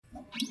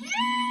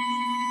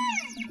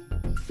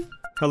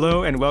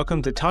Hello and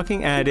welcome to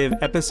Talking Additive,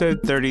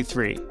 episode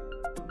 33.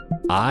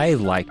 I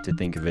like to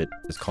think of it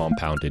as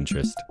compound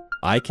interest.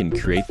 I can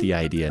create the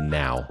idea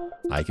now.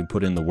 I can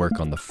put in the work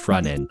on the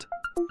front end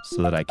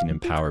so that I can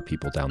empower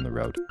people down the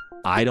road.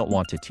 I don't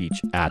want to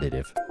teach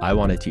additive. I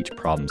want to teach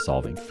problem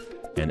solving.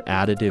 And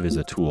additive is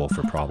a tool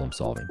for problem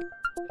solving.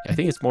 I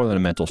think it's more than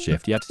a mental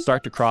shift. You have to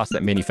start to cross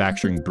that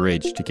manufacturing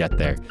bridge to get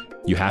there.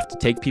 You have to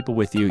take people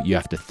with you. You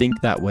have to think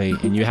that way,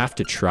 and you have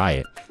to try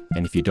it.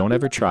 And if you don't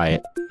ever try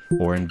it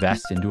or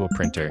invest into a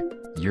printer,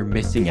 you're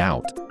missing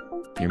out.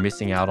 You're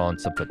missing out on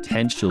some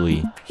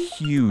potentially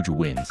huge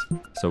wins.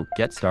 So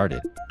get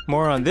started.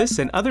 More on this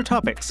and other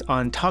topics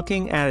on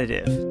Talking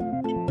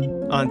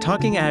Additive. On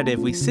Talking Additive,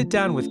 we sit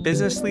down with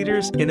business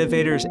leaders,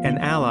 innovators, and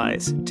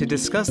allies to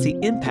discuss the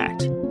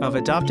impact of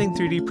adopting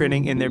 3D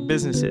printing in their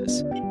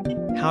businesses.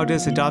 How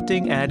does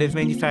adopting additive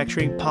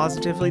manufacturing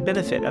positively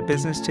benefit a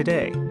business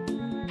today?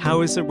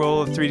 How is the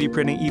role of 3D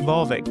printing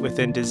evolving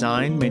within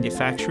design,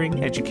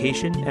 manufacturing,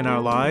 education, and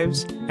our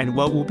lives? And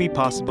what will be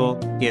possible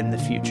in the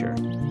future?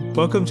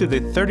 Welcome to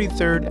the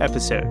 33rd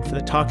episode for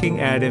the Talking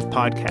Additive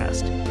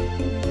podcast.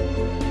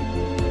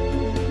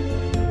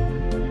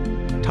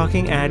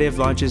 Talking Additive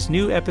launches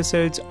new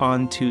episodes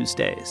on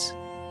Tuesdays.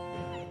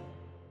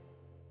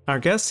 Our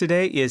guest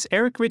today is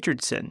Eric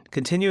Richardson,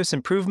 Continuous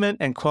Improvement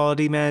and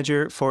Quality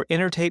Manager for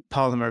Intertape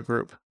Polymer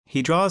Group.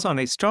 He draws on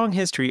a strong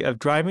history of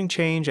driving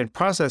change and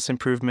process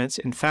improvements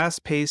in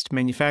fast-paced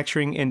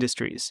manufacturing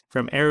industries,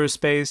 from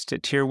aerospace to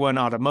Tier 1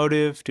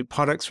 automotive to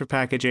products for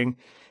packaging,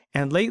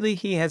 and lately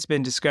he has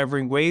been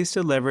discovering ways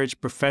to leverage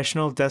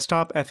professional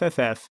desktop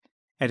FFF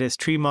at his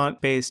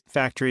Tremont-based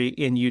factory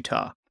in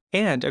Utah,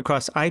 and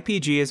across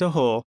IPG as a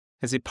whole,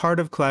 as a part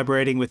of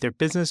collaborating with their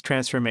business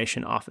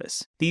transformation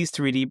office. These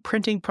 3D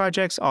printing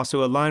projects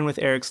also align with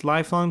Eric's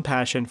lifelong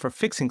passion for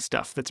fixing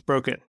stuff that's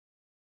broken.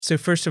 So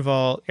first of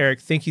all, Eric,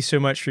 thank you so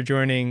much for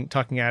joining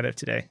Talking Additive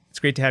today. It's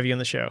great to have you on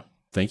the show.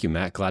 Thank you,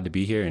 Matt. Glad to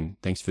be here, and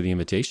thanks for the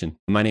invitation.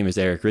 My name is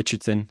Eric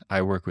Richardson.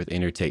 I work with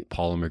Intertape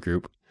Polymer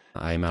Group.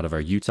 I am out of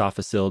our Utah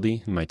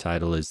facility, and my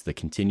title is the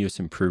Continuous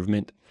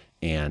Improvement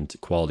and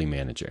Quality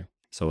Manager.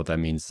 So what that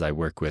means is I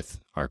work with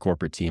our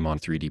corporate team on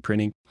 3D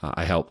printing.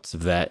 I helped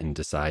vet and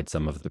decide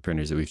some of the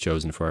printers that we've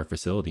chosen for our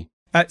facility.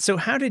 So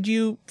how did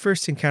you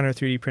first encounter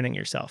 3D printing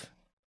yourself?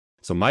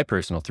 So my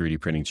personal 3D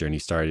printing journey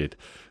started,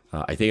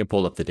 I think I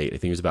pulled up the date. I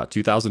think it was about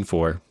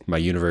 2004. My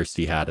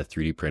university had a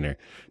 3D printer,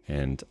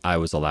 and I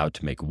was allowed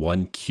to make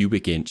 1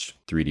 cubic inch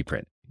 3D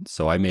print.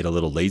 So I made a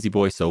little lazy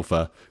boy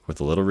sofa with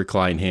a little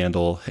recline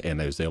handle,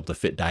 and I was able to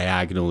fit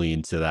diagonally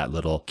into that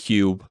little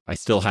cube. I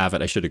still have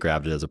it. I should have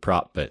grabbed it as a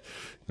prop, but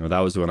that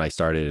was when I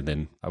started. And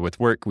then with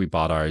work, we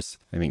bought ours,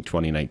 I think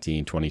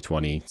 2019,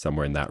 2020,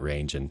 somewhere in that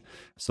range. And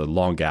so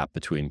long gap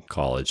between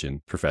college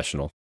and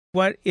professional.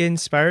 What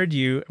inspired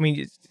you? I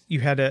mean, you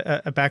had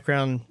a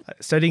background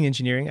studying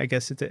engineering, I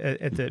guess, at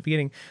the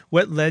beginning.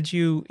 What led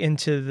you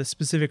into the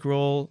specific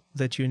role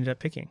that you ended up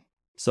picking?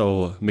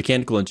 So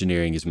mechanical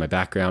engineering is my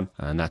background,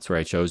 and that's where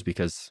I chose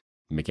because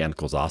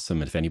mechanical is awesome.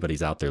 And if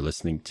anybody's out there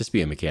listening, just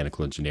be a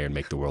mechanical engineer and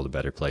make the world a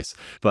better place.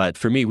 But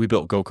for me, we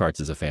built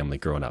go-karts as a family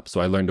growing up.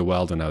 So I learned to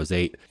weld when I was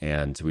 8,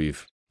 and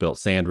we've built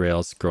sand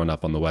rails growing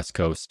up on the West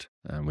Coast,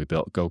 and we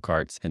built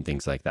go-karts and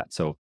things like that.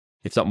 So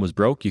if something was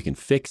broke, you can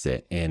fix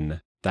it.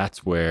 And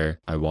that's where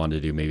I wanted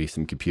to do maybe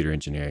some computer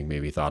engineering,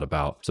 maybe thought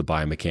about some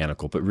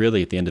biomechanical. But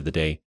really, at the end of the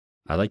day,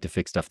 I like to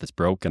fix stuff that's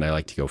broke, and I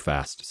like to go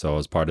fast. So I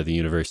was part of the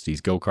university's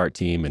go-kart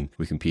team, and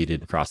we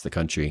competed across the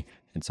country.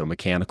 And so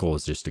mechanical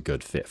is just a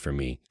good fit for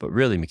me. But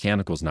really,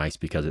 mechanical is nice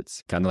because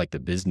it's kind of like the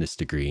business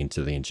degree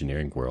into the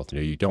engineering world.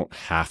 You don't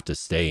have to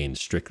stay in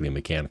strictly a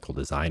mechanical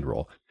design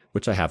role,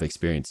 which I have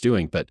experience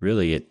doing, but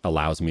really it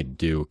allows me to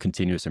do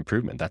continuous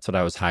improvement. That's what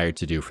I was hired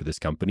to do for this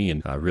company,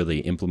 and really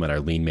implement our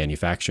lean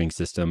manufacturing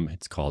system.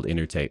 It's called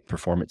Intertape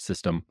Performance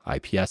System,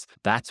 IPS.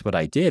 That's what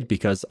I did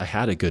because I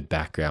had a good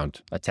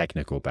background, a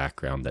technical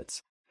background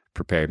that's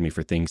prepared me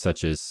for things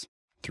such as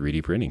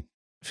 3D printing.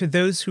 For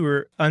those who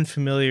are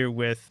unfamiliar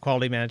with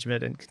quality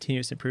management and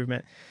continuous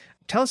improvement,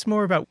 tell us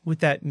more about what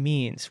that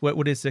means.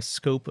 What is the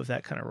scope of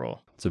that kind of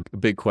role? It's a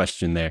big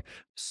question there.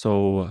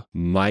 So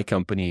my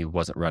company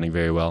wasn't running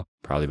very well,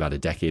 probably about a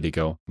decade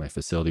ago. My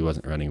facility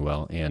wasn't running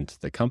well, and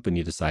the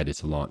company decided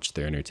to launch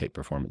their Intertape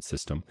Performance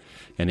System.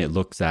 And it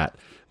looks at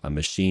a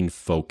machine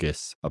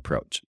focus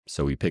approach.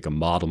 So we pick a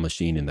model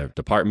machine in their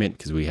department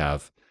because we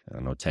have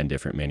 10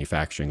 different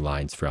manufacturing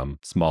lines, from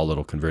small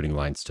little converting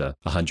lines to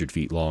 100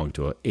 feet long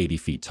to 80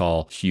 feet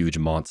tall, huge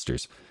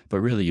monsters.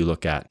 But really you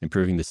look at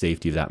improving the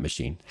safety of that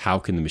machine. How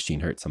can the machine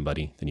hurt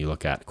somebody? Then you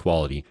look at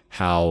quality.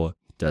 How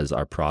does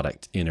our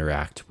product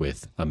interact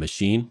with a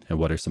machine, and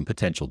what are some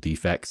potential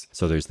defects?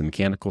 So there's the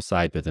mechanical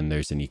side, but then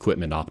there's an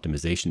equipment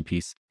optimization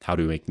piece. How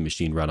do we make the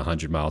machine run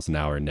 100 miles an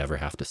hour and never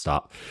have to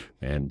stop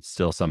and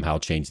still somehow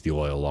change the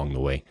oil along the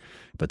way?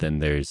 But then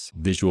there's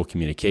visual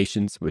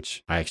communications,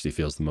 which I actually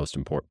feel is the most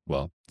important.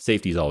 Well,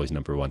 safety is always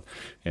number one.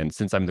 And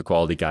since I'm the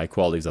quality guy,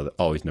 quality is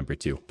always number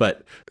two.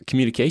 But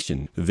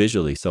communication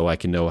visually, so I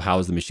can know, how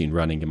is the machine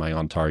running? Am I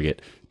on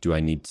target? Do I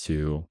need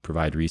to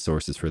provide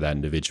resources for that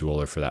individual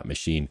or for that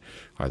machine?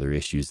 Are there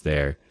issues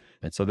there?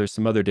 And so there's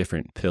some other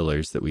different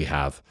pillars that we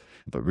have,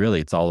 but really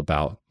it's all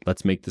about,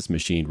 let's make this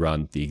machine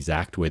run the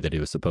exact way that it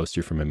was supposed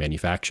to from a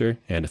manufacturer.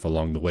 And if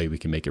along the way we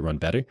can make it run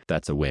better,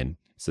 that's a win.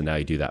 So now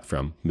you do that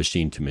from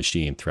machine to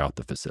machine throughout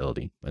the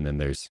facility. And then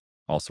there's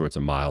all sorts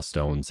of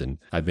milestones. And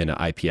I've been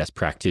an IPS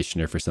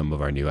practitioner for some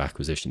of our new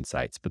acquisition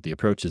sites, but the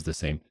approach is the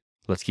same.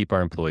 Let's keep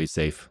our employees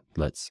safe.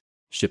 Let's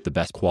ship the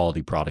best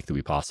quality product that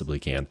we possibly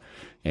can.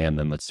 And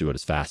then let's do it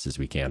as fast as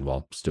we can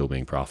while still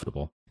being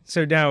profitable.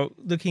 So now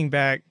looking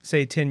back,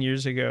 say 10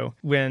 years ago,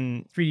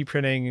 when 3D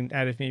printing and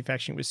additive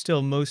manufacturing was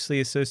still mostly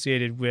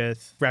associated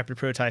with rapid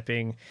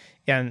prototyping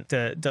and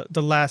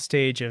the last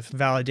stage of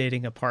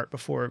validating a part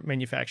before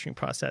manufacturing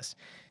process.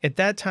 At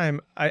that time,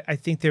 I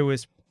think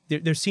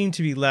there seemed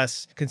to be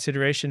less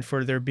consideration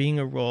for there being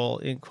a role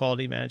in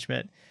quality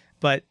management,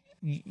 but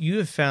you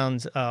have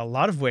found a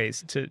lot of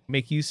ways to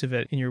make use of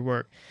it in your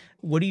work.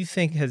 What do you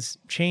think has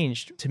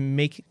changed to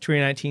make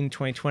 2019,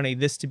 2020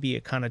 this to be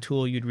a kind of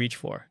tool you'd reach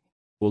for?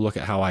 We'll look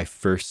at how I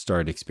first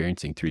started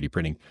experiencing 3D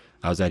printing.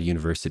 I was at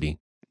university.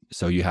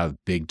 So you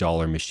have big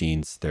dollar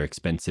machines. They're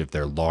expensive.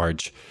 They're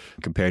large.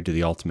 Compared to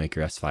the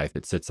Ultimaker S5,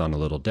 it sits on a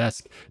little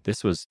desk.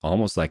 This was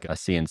almost like a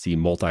CNC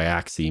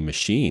multi-axis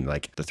machine.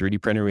 Like the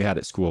 3D printer we had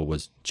at school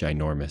was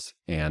ginormous.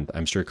 And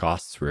I'm sure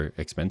costs were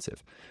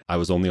expensive. I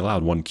was only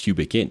allowed 1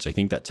 cubic inch. I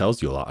think that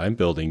tells you a lot. I'm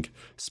building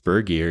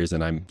spur gears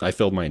and I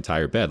filled my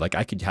entire bed. Like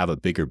I could have a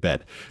bigger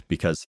bed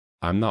because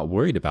I'm not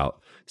worried about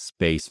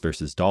space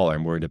versus dollar.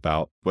 I'm worried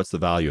about what's the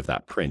value of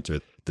that print or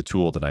the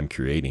tool that I'm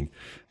creating.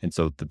 And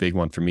so the big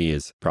one for me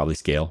is probably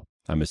scale.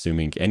 I'm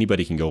assuming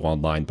anybody can go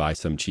online, buy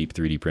some cheap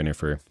 3D printer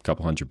for a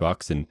couple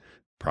 $100 and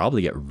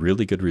probably get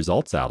really good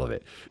results out of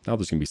it. Now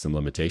there's going to be some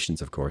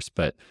limitations, of course,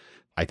 but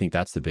I think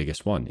that's the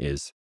biggest one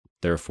is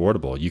they're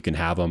affordable. You can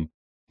have them.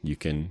 You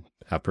can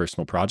have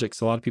personal projects.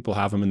 A lot of people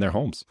have them in their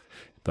homes.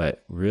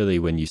 But really,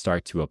 when you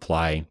start to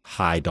apply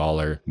high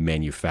dollar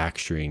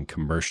manufacturing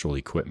commercial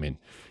equipment,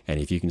 and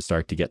if you can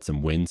start to get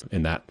some wins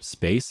in that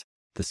space,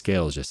 the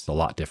scale is just a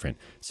lot different.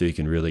 So you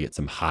can really get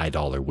some high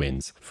dollar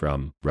wins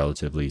from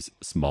relatively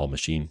small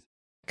machine.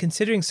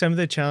 Considering some of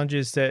the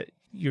challenges that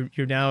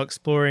you're now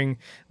exploring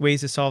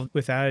ways to solve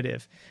with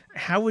additive,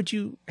 how would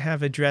you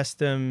have addressed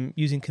them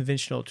using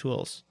conventional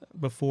tools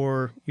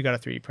before you got a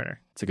 3D printer?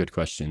 It's a good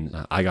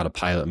question. I got a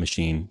pilot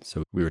machine,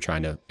 so we were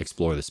trying to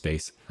explore the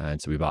space.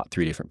 And so we bought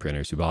 3 different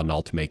printers. We bought an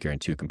Ultimaker and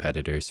 2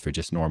 competitors for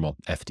just normal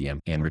FDM.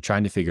 And we're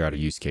trying to figure out our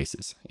use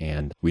cases.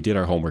 And we did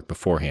our homework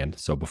beforehand.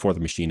 So before the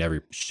machine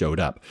ever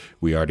showed up,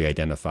 we already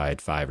identified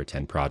 5 or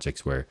 10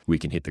 projects where we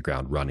can hit the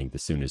ground running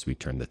as soon as we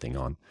turn the thing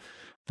on.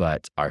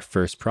 But our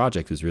first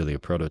project was really a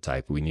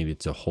prototype. We needed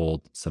to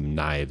hold some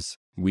knives.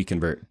 We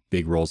convert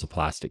big rolls of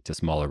plastic to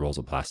smaller rolls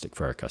of plastic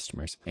for our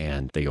customers,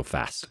 and they go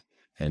fast.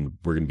 And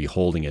we're going to be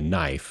holding a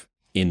knife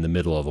in the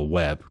middle of a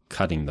web,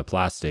 cutting the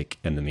plastic,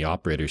 and then the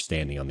operator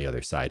standing on the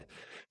other side.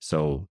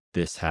 So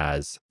this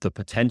has the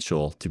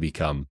potential to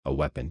become a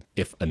weapon.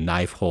 If a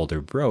knife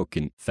holder broke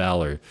and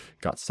fell or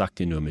got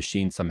sucked into a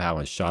machine somehow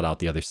and shot out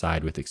the other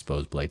side with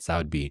exposed blades,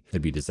 that'd be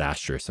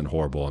disastrous and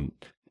horrible in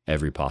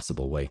every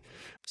possible way.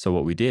 So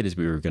what we did is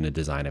we were going to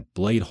design a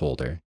blade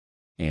holder,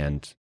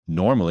 and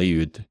normally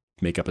you'd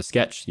make up a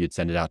sketch, you'd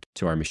send it out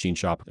to our machine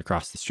shop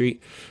across the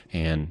street,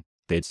 and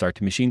they'd start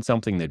to machine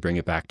something, they'd bring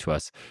it back to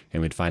us,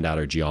 and we'd find out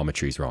our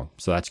geometry is wrong.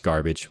 So that's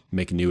garbage.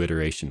 Make a new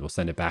iteration. We'll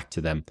send it back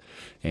to them,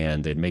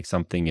 and they'd make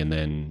something, and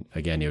then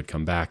again, it would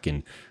come back,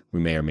 and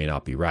we may or may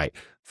not be right.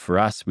 For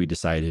us, we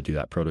decided to do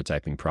that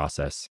prototyping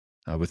process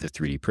with a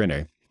 3D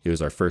printer. It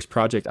was our first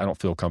project. I don't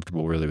feel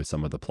comfortable really with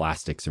some of the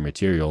plastics or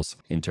materials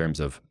in terms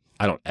of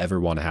I don't ever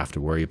want to have to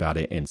worry about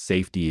it. And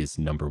safety is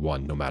number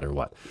one, no matter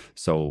what.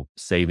 So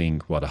saving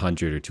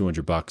 $100 or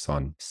 $200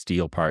 on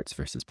steel parts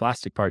versus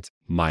plastic parts,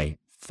 my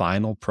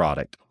final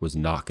product was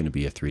not going to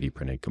be a 3D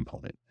printed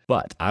component.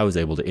 But I was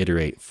able to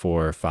iterate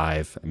 4 or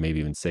 5, maybe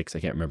even 6, I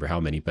can't remember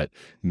how many, but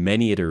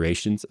many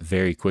iterations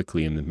very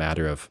quickly in the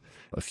matter of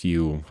a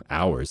few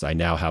hours. I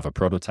now have a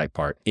prototype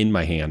part in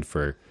my hand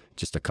for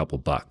just a couple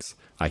bucks.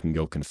 I can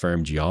go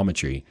confirm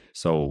geometry.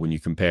 So when you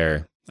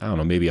compare, I don't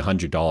know, maybe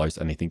 $100,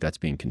 and I think that's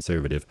being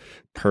conservative,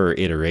 per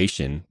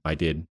iteration, I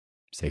did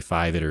say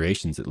 5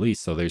 iterations at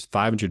least. So there's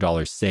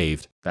 $500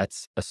 saved.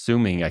 That's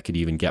assuming I could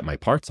even get my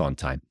parts on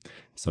time.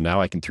 So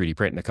now I can 3D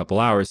print in a couple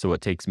hours. So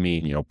it takes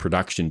me,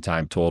 production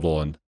time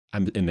total, and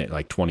I'm in it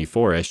like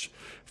 24-ish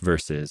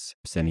versus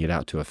sending it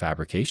out to a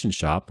fabrication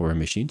shop or a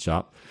machine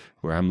shop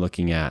where I'm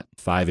looking at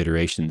 5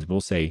 iterations.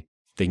 We'll say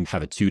they can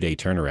have a 2-day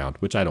turnaround,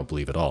 which I don't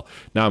believe at all.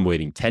 Now I'm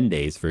waiting 10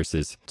 days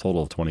versus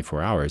total of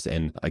 24 hours.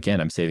 And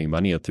again, I'm saving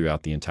money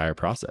throughout the entire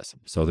process.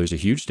 So there's a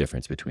huge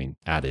difference between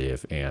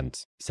additive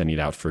and sending it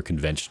out for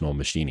conventional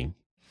machining.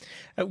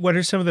 What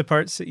are some of the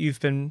parts that you've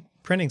been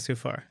printing so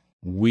far?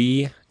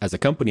 We, as a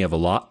company, have a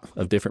lot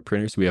of different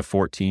printers. We have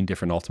 14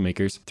 different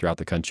Ultimakers throughout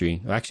the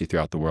country, actually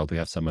throughout the world. We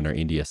have some on our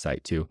India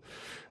site too.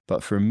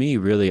 But for me,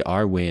 really,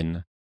 our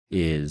win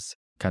is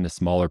kind of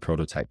smaller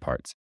prototype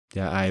parts.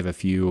 Yeah, I have a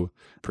few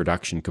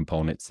production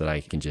components that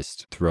I can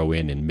just throw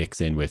in and mix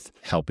in with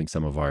helping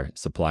some of our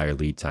supplier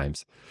lead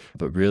times.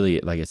 But really,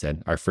 like I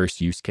said, our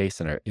first use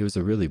case, and it was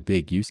a really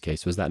big use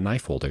case, was that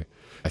knife holder.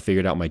 I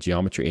figured out my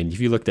geometry. And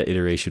if you looked at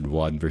iteration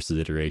 1 versus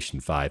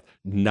iteration 5,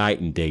 night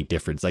and day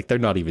difference. Like they're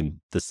not even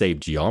the same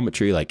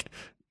geometry.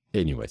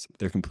 Anyways,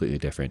 they're completely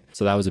different.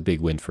 So that was a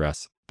big win for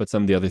us. But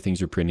some of the other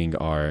things we're printing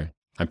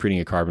I'm printing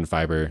a carbon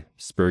fiber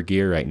spur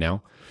gear right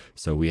now.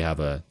 So we have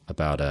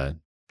about a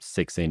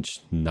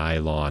 6-inch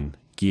nylon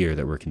gear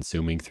that we're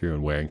consuming through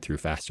and wearing through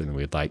faster than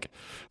we'd like.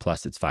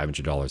 Plus it's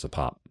 $500 a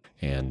pop.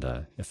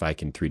 And if I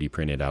can 3D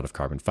print it out of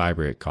carbon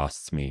fiber, it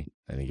costs me,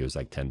 I think it was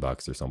like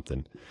 $10 or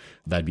something.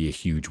 That'd be a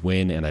huge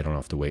win, and I don't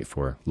have to wait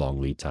for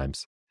long lead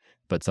times.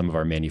 But some of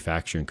our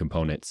manufacturing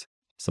components,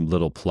 some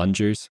little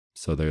plungers,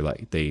 so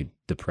they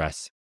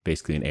depress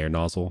basically an air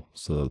nozzle,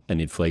 so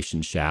an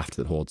inflation shaft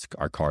that holds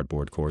our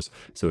cardboard cores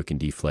so it can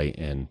deflate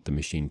and the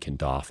machine can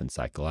doff and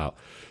cycle out.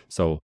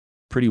 So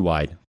pretty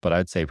wide, but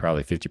I'd say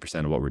probably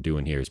 50% of what we're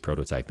doing here is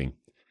prototyping.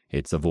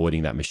 It's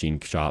avoiding that machine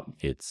shop.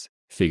 It's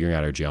figuring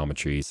out our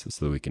geometries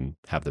so that we can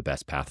have the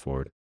best path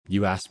forward.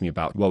 You asked me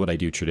about what would I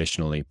do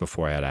traditionally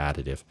before I had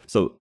additive.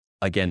 So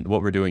again,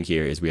 what we're doing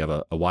here is we have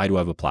a wide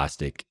web of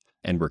plastic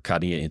and we're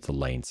cutting it into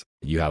lanes.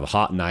 You have a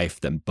hot knife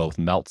that both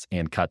melts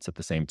and cuts at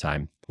the same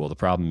time. Well, the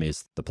problem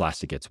is the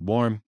plastic gets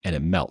warm and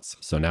it melts.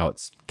 So now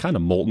it's kind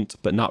of molten,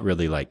 but not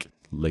really like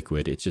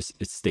liquid. It's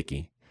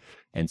sticky.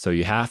 And so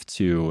you have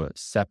to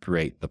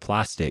separate the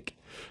plastic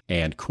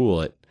and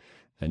cool it,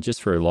 and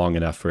just for long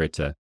enough for it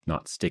to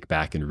not stick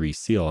back and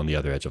reseal on the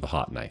other edge of a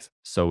hot knife.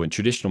 So in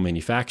traditional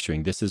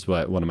manufacturing, this is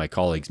what one of my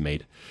colleagues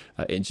made.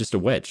 It's just a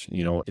wedge.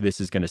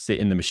 This is going to sit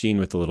in the machine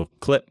with a little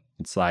clip.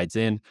 It slides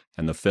in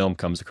and the film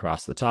comes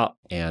across the top.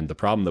 And the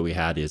problem that we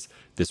had is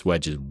this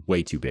wedge is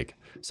way too big.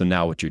 So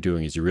now what you're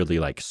doing is you're really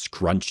like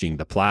scrunching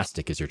the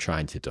plastic as you're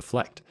trying to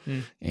deflect.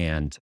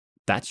 And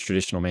that's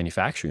traditional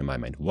manufacturing in my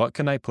mind. What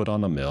can I put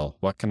on a mill?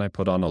 What can I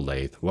put on a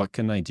lathe? What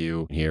can I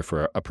do here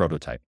for a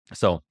prototype?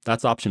 So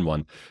that's option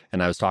 1.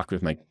 And I was talking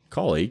with my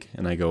colleague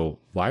and I go,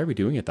 why are we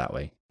doing it that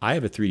way? I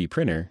have a 3D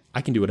printer.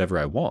 I can do whatever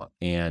I want.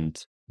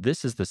 And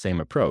this is the same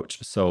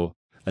approach. So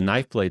a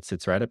knife blade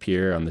sits right up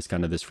here on this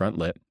front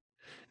lip.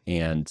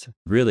 And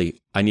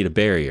really, I need a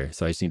barrier.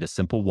 So I just need a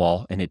simple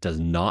wall, and it does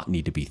not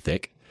need to be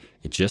thick.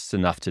 It's just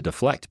enough to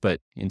deflect.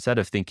 But instead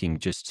of thinking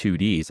just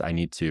 2Ds, I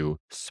need to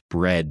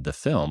spread the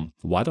film.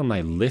 Why don't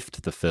I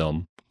lift the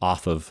film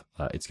off of,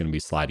 it's going to be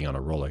sliding on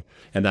a roller,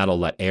 and that'll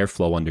let air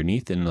flow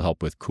underneath and it'll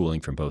help with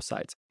cooling from both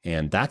sides.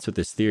 And that's what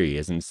this theory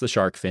is. And it's the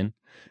shark fin,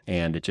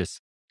 and it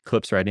just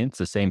clips right in. It's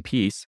the same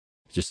piece,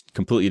 just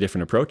completely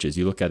different approaches.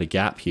 You look at a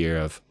gap here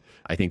of,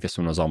 I think this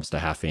one was almost a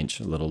 1/2 inch,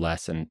 a little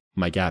less. And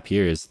my gap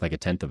here is like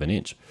 1/10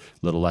 inch, a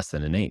little less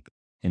than 1/8.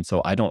 And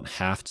so I don't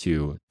have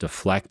to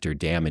deflect or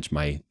damage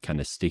my kind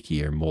of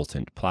sticky or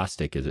molten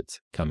plastic as it's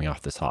coming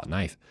off this hot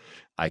knife.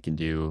 I can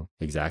do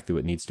exactly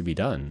what needs to be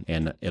done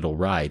and it'll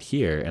ride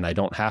here. And I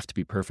don't have to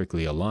be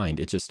perfectly aligned.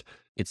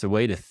 It's a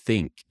way to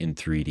think in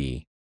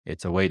 3D.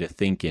 It's a way to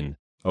think in,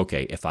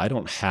 okay, if I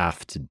don't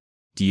have to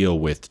deal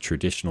with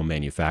traditional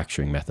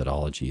manufacturing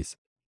methodologies,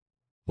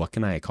 what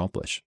can I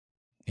accomplish?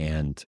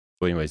 And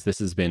anyways, this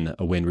has been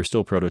a win. We're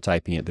still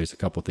prototyping it. There's a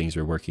couple things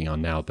we're working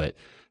on now, but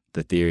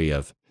the theory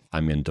of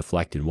I'm going to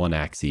deflect in one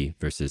axis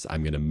versus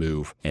I'm going to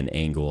move an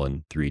angle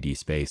in 3D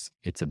space,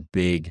 it's a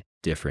big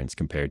difference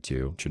compared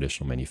to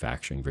traditional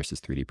manufacturing versus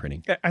 3D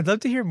printing. I'd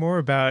love to hear more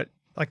about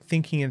like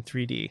thinking in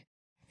 3D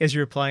as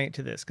you're applying it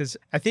to this, because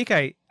I think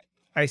I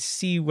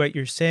see what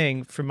you're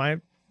saying from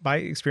my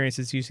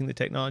experiences using the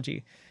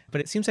technology, but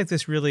it seems like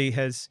this really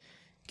has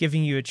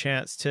given you a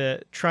chance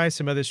to try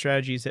some other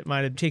strategies that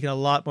might have taken a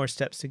lot more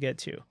steps to get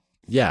to.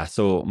 Yeah.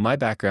 So my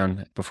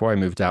background, before I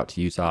moved out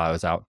to Utah, I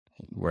was out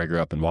where I grew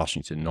up in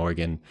Washington and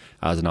Oregon.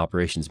 I was an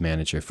operations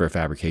manager for a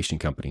fabrication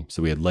company.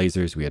 So we had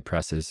lasers, we had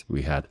presses,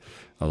 we had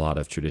a lot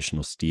of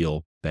traditional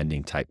steel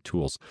bending type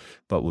tools.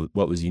 But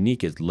what was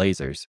unique is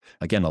lasers.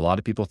 Again, a lot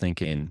of people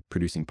think in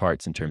producing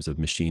parts in terms of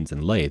machines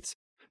and lathes,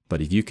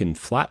 but if you can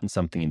flatten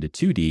something into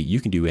 2D,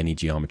 you can do any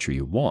geometry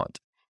you want.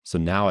 So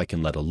now I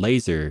can let a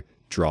laser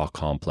draw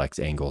complex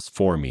angles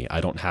for me.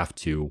 I don't have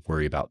to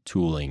worry about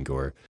tooling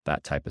or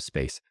that type of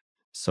space.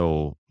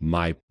 So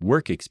my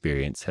work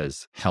experience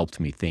has helped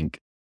me think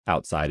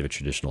outside of a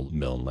traditional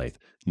mill and lathe.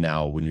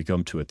 Now, when we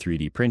come to a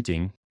 3D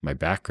printing, my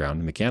background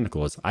in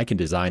mechanical is I can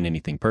design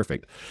anything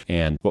perfect.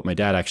 And what my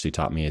dad actually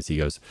taught me is he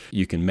goes,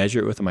 you can measure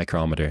it with a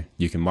micrometer,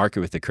 you can mark it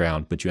with a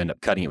crown, but you end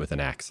up cutting it with an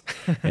axe.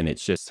 And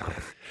it's just,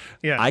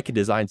 I can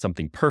design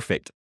something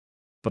perfect,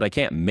 but I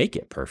can't make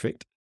it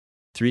perfect.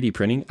 3D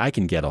printing, I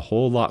can get a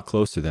whole lot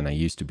closer than I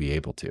used to be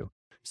able to.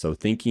 So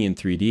thinking in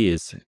 3D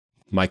is,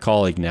 my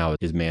colleague now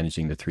is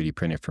managing the 3D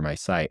printer for my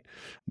site,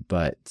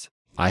 but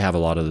I have a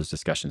lot of those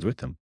discussions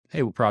with him.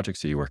 Hey, what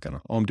projects are you working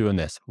on? Oh, I'm doing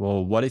this.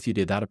 Well, what if you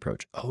did that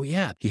approach? Oh,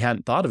 yeah. He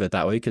hadn't thought of it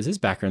that way because his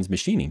background's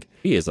machining.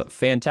 He is a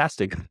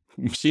fantastic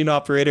machine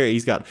operator.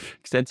 He's got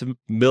extensive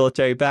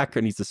military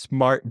background. He's a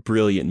smart,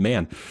 brilliant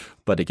man.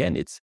 But again,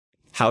 it's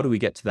how do we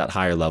get to that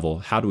higher level?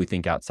 How do we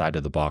think outside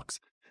of the box?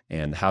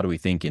 And how do we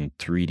think in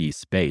 3D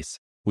space?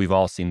 We've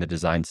all seen the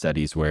design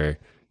studies where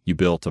you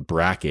built a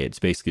bracket. It's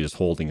basically just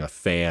holding a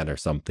fan or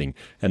something,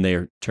 and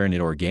they turn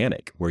it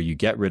organic, where you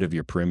get rid of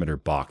your perimeter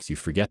box. You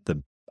forget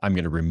the I'm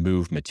going to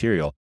remove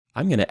material.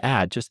 I'm going to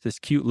add just this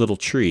cute little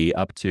tree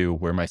up to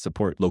where my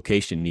support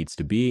location needs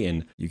to be.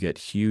 And you get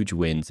huge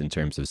wins in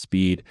terms of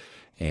speed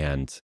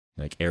and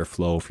like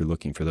airflow if you're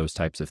looking for those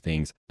types of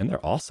things. And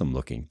they're awesome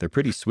looking. They're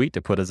pretty sweet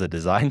to put as a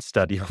design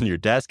study on your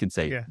desk and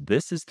say,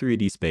 This is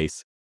 3D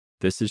space.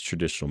 This is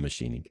traditional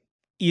machining.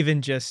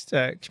 Even just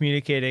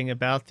communicating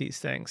about these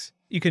things.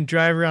 You can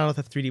drive around with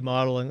a 3D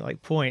model and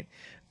like point,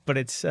 but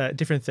it's a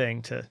different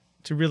thing to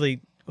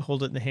really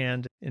hold it in the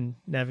hand and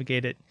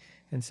navigate it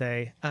and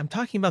say, I'm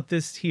talking about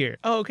this here.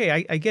 Oh, okay,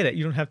 I get it.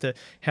 You don't have to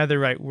have the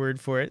right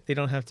word for it. They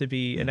don't have to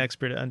be an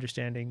expert at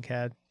understanding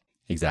CAD.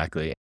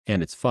 Exactly.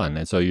 And it's fun.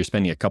 And so you're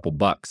spending a couple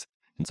bucks.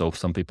 And so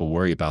some people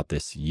worry about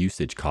this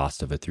usage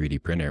cost of a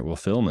 3D printer. Well,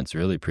 filament's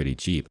really pretty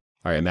cheap.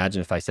 All right,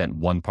 imagine if I sent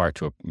one part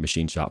to a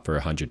machine shop for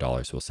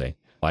 $100, we'll say.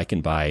 I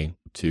can buy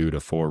 2 to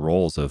 4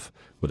 rolls of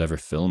whatever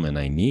filament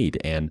I need,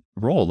 and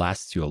roll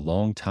lasts you a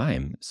long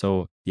time.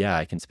 So yeah,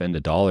 I can spend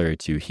 $1 or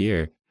 $2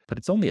 here, but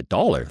it's only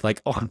 $1.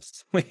 Like,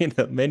 honestly, in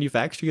a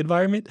manufacturing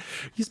environment,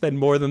 you spend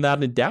more than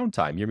that in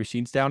downtime. Your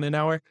machine's down an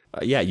hour.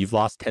 Yeah, you've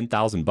lost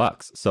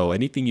 $10,000. So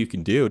anything you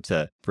can do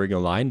to bring a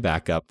line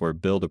back up or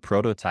build a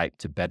prototype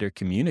to better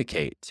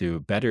communicate, to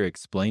better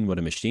explain what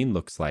a machine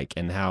looks like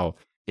and how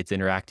it's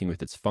interacting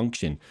with its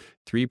function,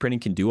 3D printing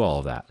can do all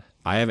of that.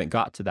 I haven't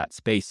got to that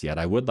space yet.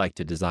 I would like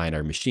to design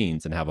our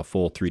machines and have a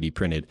full 3D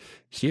printed.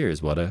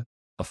 Here's what a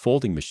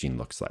folding machine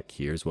looks like.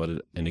 Here's what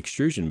an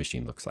extrusion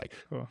machine looks like.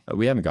 Cool.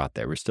 We haven't got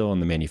there. We're still on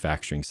the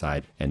manufacturing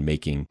side and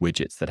making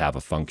widgets that have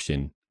a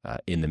function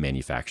in the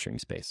manufacturing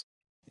space.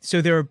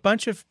 So there are a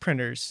bunch of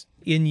printers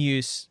in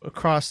use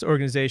across the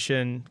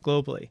organization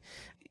globally.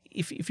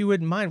 If you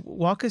wouldn't mind,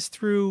 walk us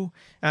through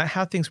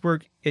how things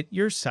work at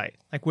your site.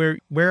 Like where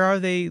are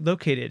they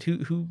located?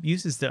 Who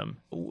uses them?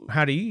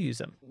 How do you use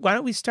them? Why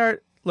don't we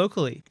start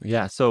locally?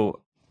 Yeah.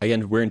 So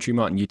again, we're in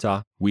Tremont,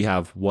 Utah. We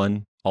have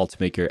one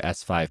Ultimaker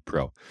S5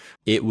 Pro.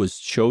 It was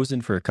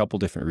chosen for a couple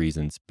different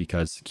reasons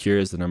because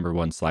Cura is the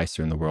 #1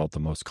 slicer in the world, the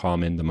most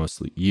common, the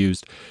most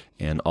used,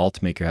 and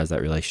Ultimaker has that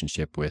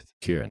relationship with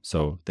Cura.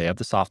 So they have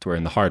the software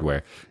and the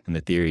hardware, and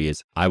the theory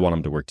is I want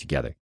them to work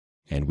together.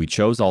 And we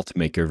chose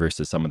Ultimaker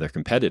versus some of their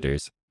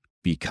competitors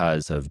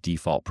because of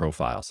default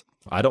profiles.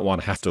 I don't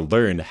want to have to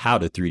learn how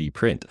to 3D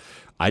print.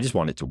 I just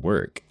want it to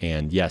work.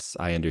 And yes,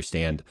 I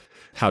understand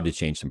how to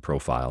change some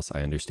profiles.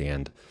 I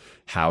understand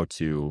how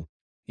to,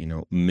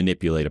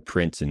 manipulate a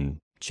print and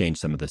change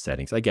some of the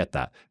settings. I get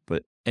that,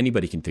 but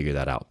anybody can figure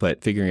that out.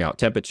 But figuring out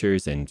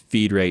temperatures and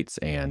feed rates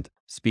and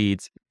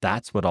speeds,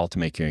 that's what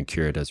Ultimaker and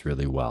Cura does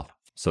really well.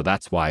 So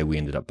that's why we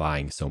ended up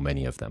buying so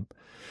many of them.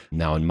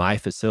 Now in my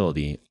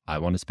facility, I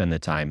want to spend the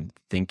time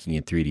thinking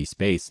in 3D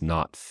space,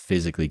 not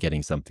physically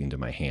getting something to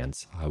my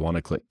hands. I want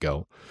to click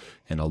go.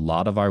 And a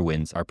lot of our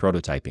wins are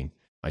prototyping.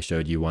 I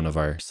showed you one of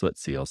our slit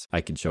seals.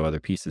 I can show other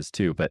pieces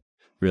too, but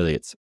really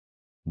it's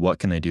what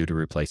can I do to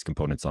replace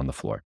components on the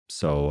floor?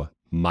 So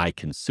my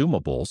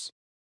consumables,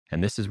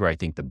 and this is where I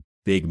think the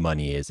big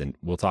money is, and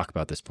we'll talk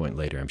about this point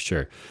later, I'm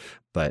sure,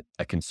 but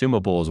a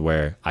consumable is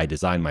where I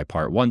design my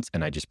part once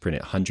and I just print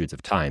it hundreds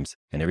of times.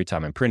 And every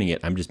time I'm printing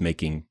it, I'm just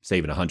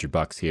saving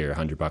 $100 here,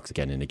 $100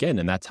 again and again.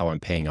 And that's how I'm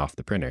paying off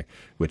the printer,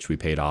 which we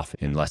paid off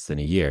in less than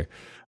a year.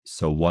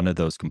 So one of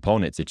those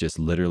components, it just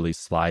literally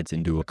slides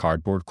into a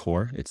cardboard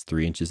core. It's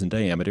 3 inches in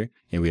diameter.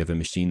 And we have a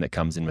machine that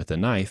comes in with a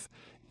knife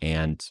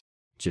and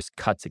just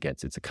cuts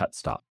against. It's a cut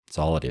stop. That's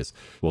all it is.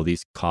 Well,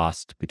 these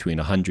cost between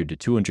 $100 to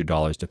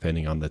 $200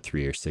 depending on the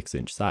 3 or 6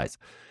 inch size.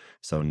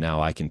 So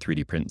now I can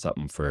 3D print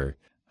something for,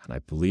 and I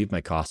believe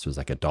my cost was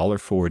like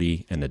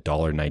 $1.40 and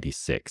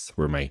 $1.96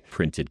 were my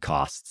printed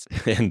costs.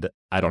 And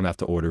I don't have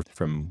to order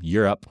from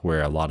Europe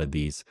where a lot of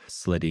these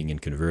slitting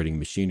and converting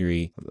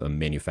machinery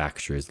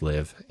manufacturers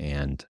live.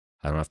 And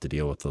I don't have to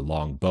deal with the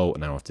long boat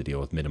and I don't have to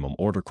deal with minimum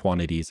order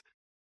quantities.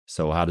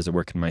 So how does it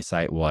work in my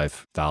site? Well,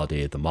 I've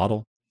validated the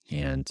model.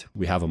 And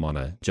we have them on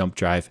a jump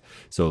drive.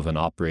 So if an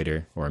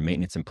operator or a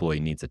maintenance employee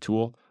needs a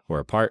tool or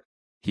a part,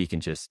 he can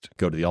just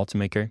go to the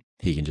Ultimaker.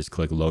 He can just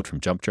click load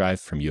from jump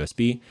drive from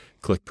USB,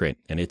 click print,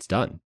 and it's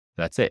done.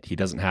 That's it. He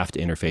doesn't have to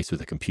interface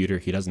with a computer.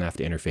 He doesn't have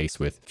to interface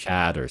with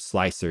CAD or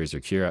slicers or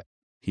Cura.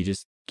 He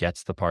just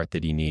gets the part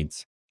that he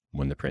needs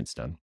when the print's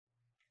done.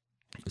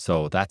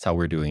 So that's how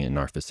we're doing it in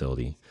our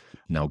facility.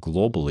 Now,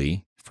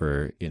 globally,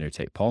 for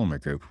Intertape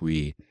Polymer Group,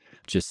 we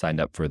just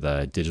signed up for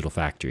the digital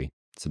factory.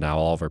 So now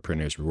all of our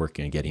printers are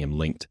working and getting them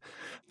linked.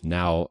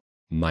 Now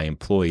my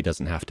employee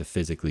doesn't have to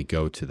physically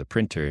go to the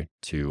printer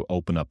to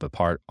open up a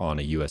part on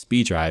a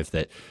USB drive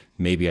that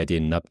maybe I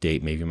didn't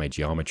update. Maybe my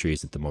geometry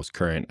isn't the most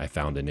current. I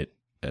found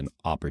an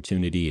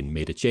opportunity and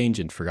made a change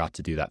and forgot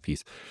to do that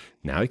piece.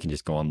 Now he can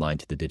just go online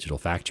to the digital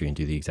factory and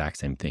do the exact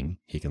same thing.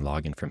 He can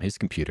log in from his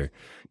computer.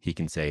 He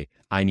can say,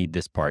 I need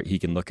this part. He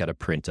can look at a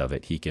print of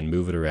it. He can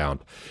move it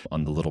around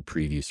on the little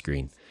preview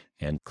screen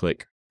and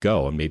click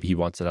go. And maybe he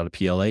wants it out of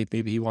PLA.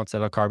 Maybe he wants it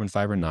out of carbon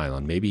fiber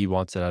nylon. Maybe he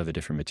wants it out of a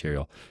different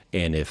material.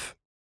 And if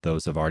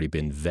those have already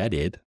been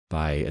vetted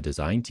by a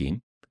design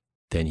team,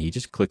 then he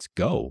just clicks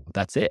go.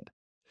 That's it.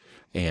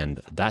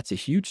 And that's a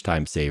huge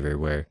time saver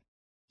where,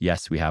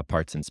 yes, we have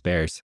parts and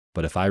spares,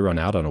 but if I run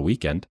out on a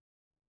weekend,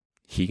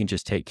 he can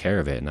just take care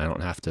of it. And I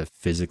don't have to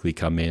physically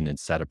come in and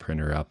set a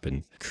printer up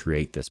and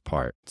create this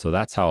part. So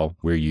that's how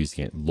we're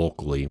using it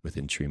locally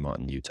within Tremont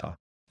in Utah.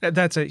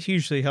 That's a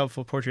hugely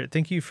helpful portrait.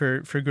 Thank you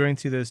for going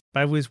through this.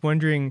 I was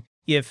wondering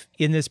if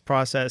in this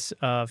process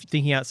of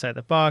thinking outside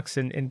the box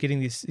and getting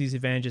these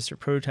advantages for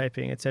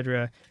prototyping, et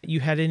cetera,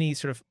 you had any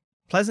sort of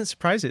pleasant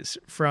surprises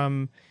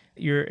from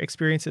your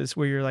experiences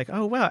where you're like,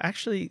 oh, wow,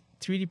 actually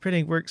 3D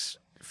printing works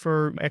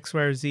for X,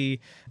 Y, or Z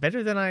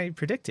better than I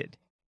predicted.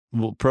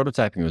 Well,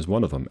 prototyping was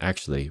one of them,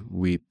 actually.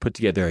 We put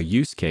together a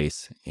use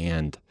case,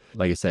 and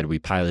like I said, we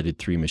piloted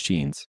 3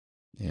 machines,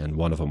 and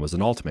one of them was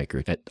an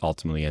Ultimaker. It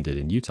ultimately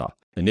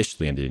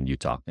initially ended in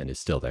Utah, and is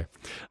still there.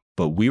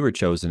 But we were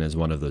chosen as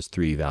one of those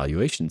 3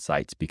 evaluation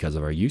sites because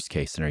of our use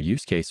case. And our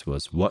use case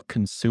was, what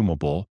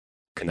consumable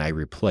can I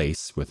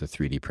replace with a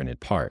 3D printed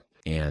part?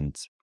 And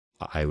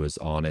I was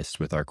honest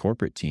with our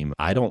corporate team.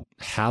 I don't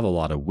have a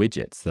lot of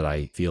widgets that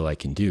I feel I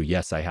can do.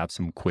 Yes, I have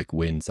some quick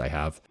wins. I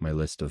have my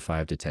list of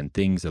 5 to 10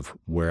 things of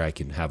where I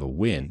can have a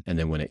win. And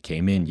then when it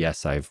came in,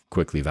 yes, I've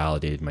quickly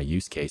validated my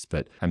use case,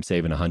 but I'm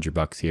saving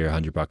 $100 here,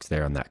 $100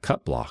 there on that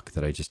cut block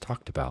that I just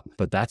talked about.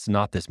 But that's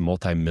not this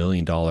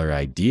multi-million-dollar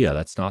idea.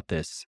 That's not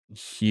this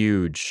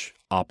huge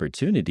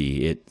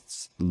opportunity.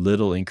 It's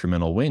little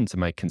incremental wins. And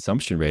my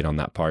consumption rate on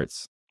that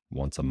part's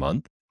once a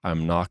month.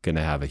 I'm not going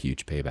to have a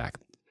huge payback.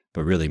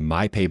 But really,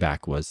 my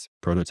payback was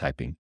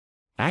prototyping.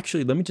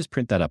 Actually, let me just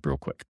print that up real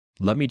quick.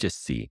 Let me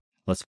just see.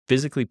 Let's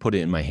physically put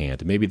it in my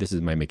hand. Maybe this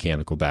is my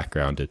mechanical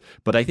background,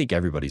 but I think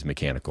everybody's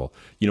mechanical.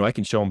 I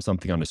can show them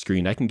something on a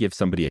screen. I can give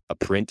somebody a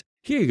print.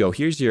 Here you go.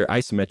 Here's your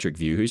isometric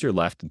view. Here's your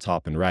left and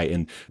top and right.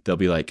 And they'll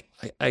be like,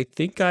 I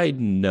think I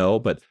know,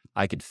 but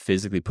I could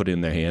physically put it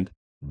in their hand.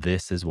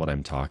 This is what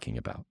I'm talking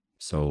about.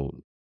 So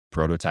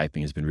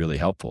prototyping has been really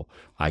helpful.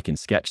 I can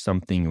sketch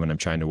something when I'm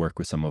trying to work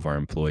with some of our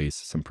employees,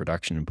 some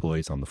production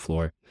employees on the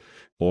floor,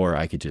 or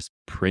I could just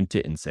print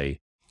it and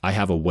say, I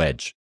have a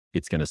wedge.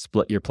 It's going to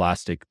split your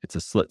plastic. It's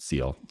a slit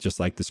seal, just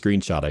like the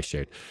screenshot I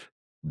shared.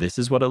 This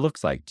is what it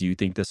looks like. Do you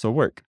think this will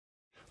work?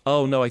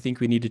 Oh, no, I think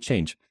we need to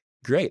change.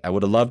 Great. I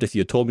would have loved if you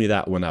had told me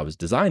that when I was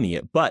designing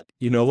it, but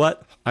you know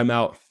what? I'm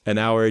out an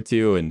hour or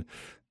two and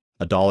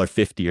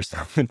 $1.50 or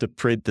something to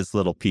print this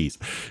little piece.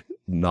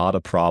 Not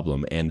a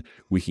problem. And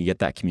we can get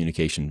that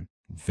communication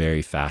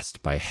very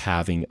fast by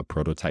having a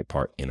prototype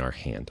part in our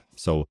hand.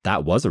 So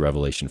that was a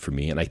revelation for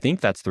me. And I think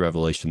that's the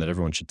revelation that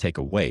everyone should take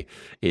away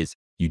is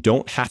you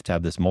don't have to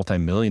have this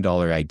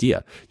multi-million-dollar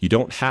idea. You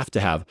don't have to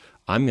have,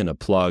 I'm going to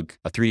plug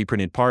a 3D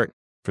printed part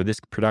for this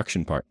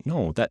production part.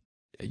 No, that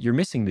you're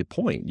missing the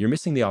point. You're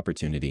missing the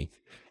opportunity.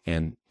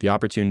 And the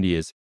opportunity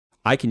is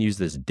I can use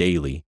this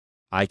daily.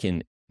 I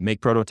can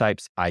make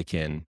prototypes. I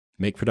can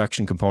make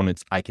production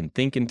components. I can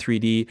think in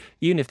 3D,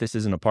 even if this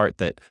isn't a part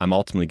that I'm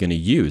ultimately going to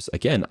use.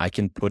 Again, I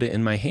can put it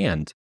in my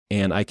hand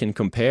and I can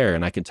compare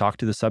and I can talk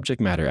to the subject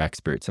matter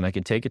experts and I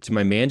can take it to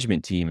my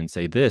management team and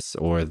say this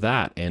or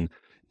that and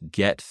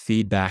get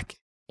feedback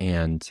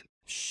and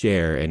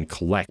share and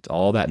collect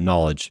all that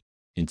knowledge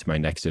into my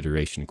next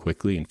iteration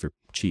quickly and for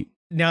cheap.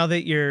 Now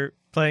that you're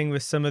playing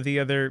with some of the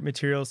other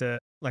materials,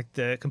 like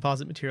the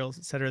composite materials,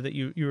 et cetera, that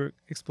you were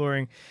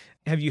exploring,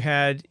 have you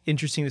had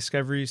interesting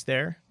discoveries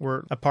there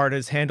where a part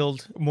has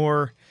handled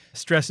more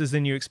stresses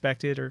than you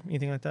expected or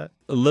anything like that?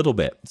 A little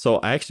bit. So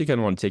I actually kind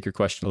of want to take your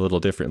question a little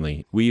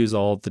differently. We use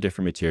all the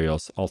different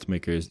materials.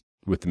 Ultimakers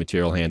with the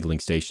material handling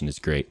station is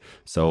great.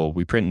 So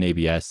we print in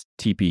ABS,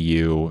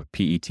 TPU,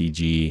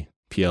 PETG,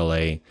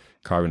 PLA,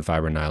 carbon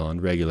fiber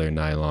nylon, regular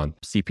nylon,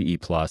 CPE+,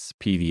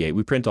 PVA.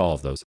 We print all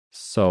of those.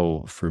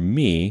 So for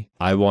me,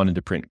 I wanted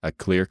to print a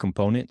clear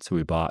component. So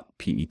we bought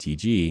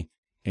PETG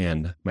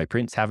and my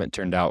prints haven't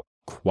turned out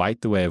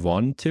quite the way I've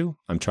wanted to.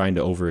 I'm trying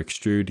to over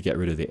extrude to get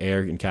rid of the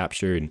air and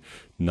capture and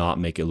not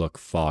make it look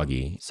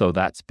foggy. So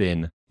that's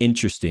been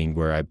interesting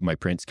where my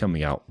print's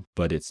coming out,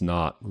 but it's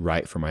not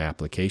right for my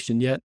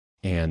application yet.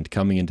 And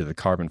coming into the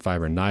carbon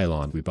fiber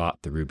nylon, we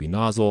bought the Ruby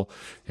nozzle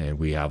and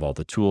we have all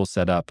the tools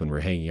set up and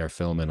we're hanging our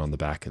filament on the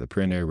back of the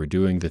printer. We're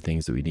doing the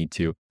things that we need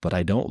to, but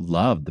I don't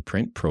love the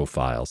print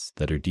profiles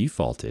that are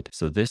defaulted.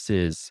 So this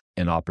is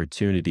an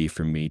opportunity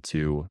for me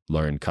to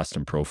learn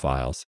custom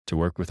profiles, to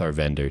work with our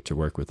vendor, to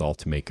work with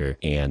Ultimaker,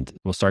 and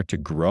we'll start to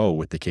grow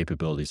with the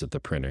capabilities of the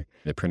printer.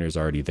 The printer's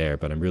already there,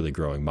 but I'm really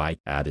growing my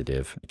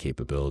additive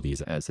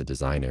capabilities as a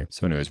designer.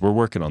 So anyways, we're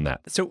working on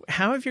that. So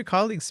how have your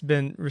colleagues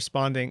been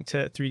responding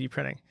to 3D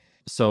printing?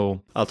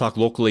 So I'll talk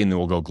locally and then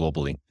we'll go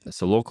globally.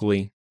 So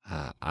locally,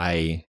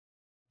 I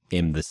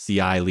am the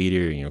CI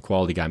leader,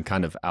 quality guy. I'm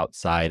kind of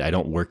outside. I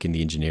don't work in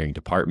the engineering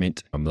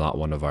department. I'm not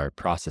one of our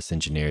process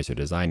engineers or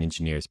design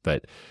engineers,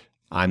 but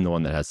I'm the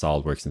one that has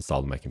SolidWorks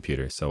installed on my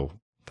computer. So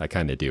I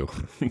kind of do.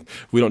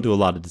 We don't do a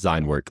lot of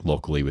design work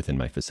locally within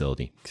my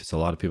facility because a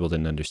lot of people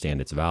didn't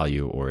understand its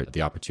value or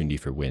the opportunity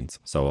for wins.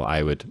 So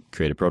I would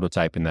create a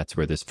prototype, and that's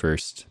where this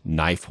first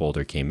knife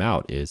holder came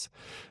out, is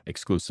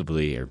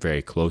exclusively or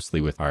very closely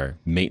with our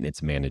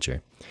maintenance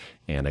manager.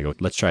 And I go,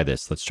 let's try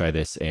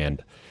this.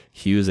 And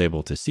he was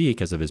able to see,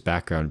 because of his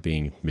background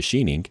being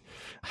machining,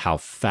 how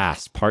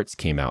fast parts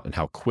came out and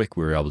how quick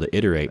we were able to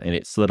iterate. And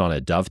it slid on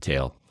a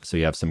dovetail. So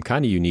you have some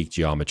kind of unique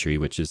geometry,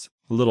 which is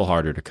a little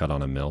harder to cut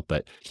on a mill,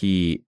 but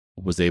he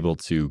was able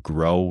to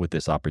grow with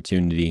this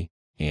opportunity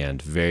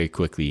and very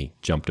quickly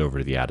jumped over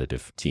to the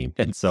additive team.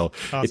 And so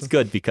It's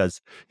good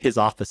because his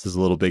office is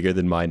a little bigger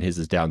than mine. His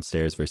is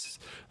downstairs versus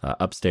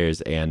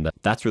upstairs. And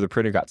that's where the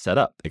printer got set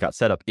up. It got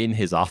set up in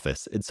his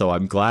office. And so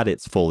I'm glad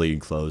it's fully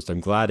enclosed. I'm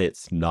glad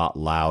it's not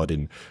loud.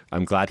 And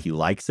I'm glad he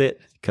likes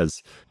it,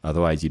 because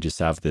otherwise you just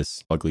have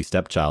this ugly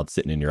stepchild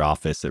sitting in your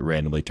office that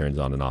randomly turns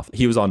on and off.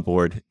 He was on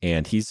board,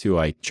 and he's who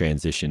I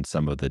transitioned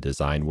some of the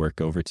design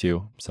work over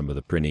to, some of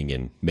the printing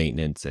and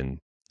maintenance and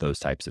those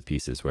types of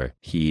pieces, where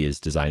he is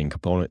designing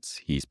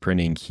components, he's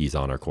printing, he's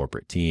on our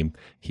corporate team,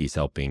 he's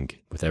helping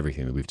with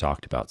everything that we've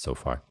talked about so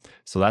far.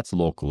 So that's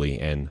locally,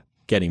 and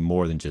getting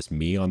more than just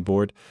me on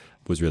board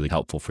was really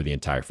helpful for the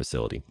entire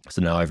facility.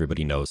 So now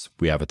everybody knows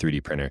we have a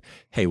 3D printer.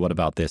 Hey, what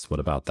about this? What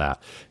about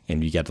that?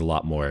 And you get a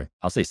lot more,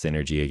 I'll say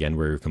synergy again,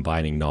 we're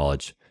combining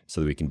knowledge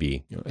so that we can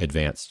be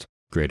advanced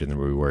greater than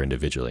we were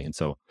individually. And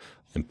so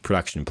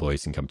production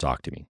employees can come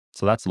talk to me.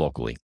 So that's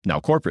locally. Now,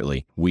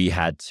 corporately, we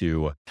had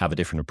to have a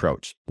different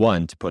approach.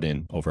 One, to put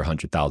in over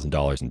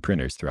 $100,000 in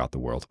printers throughout the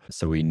world.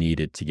 So we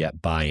needed to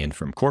get buy-in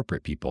from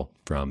corporate people,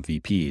 from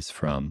VPs,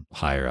 from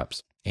higher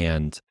ups.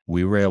 And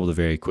we were able to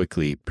very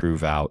quickly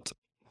prove out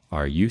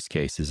our use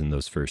cases in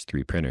those first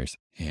 3 printers.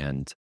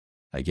 And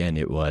again,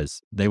 it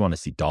was, they want to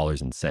see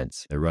dollars and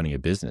cents. They're running a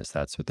business.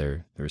 That's what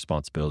their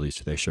responsibilities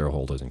to their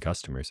shareholders and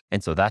customers.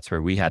 And so that's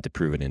where we had to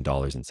prove it in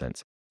dollars and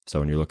cents. So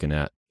when you're looking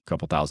at a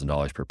couple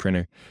 $1,000s per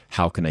printer,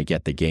 how can I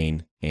get the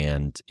gain?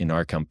 And in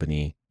our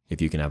company,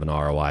 if you can have an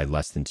ROI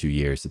less than 2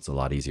 years, it's a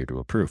lot easier to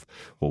approve.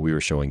 Well, we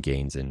were showing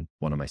gains in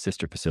one of my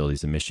sister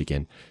facilities in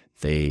Michigan.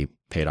 They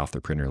paid off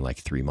their printer in like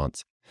 3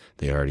 months.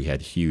 They already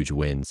had huge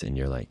wins, and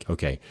you're like,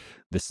 okay,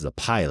 this is a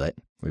pilot.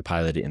 We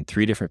pilot it in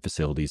 3 different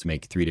facilities,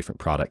 make 3 different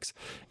products,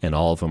 and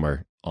all of them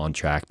are on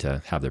track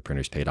to have their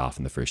printers paid off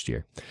in the first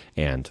year.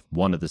 And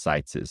one of the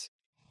sites is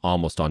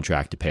almost on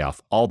track to pay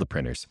off all the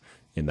printers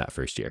in that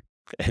first year.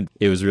 And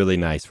it was really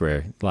nice,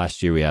 where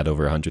last year we had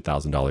over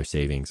 $100,000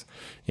 savings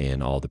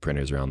in all the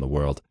printers around the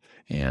world.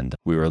 And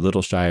we were a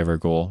little shy of our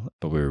goal,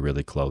 but we were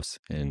really close,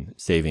 and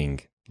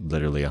saving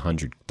literally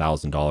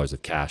 $100,000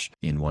 of cash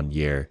in 1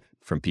 year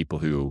from people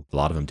who, a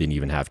lot of them didn't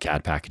even have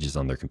CAD packages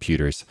on their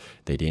computers.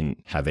 They didn't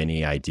have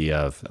any idea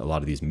of, a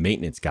lot of these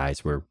maintenance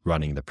guys were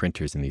running the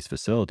printers in these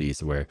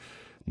facilities where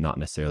not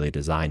necessarily a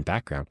design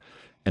background,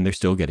 and they're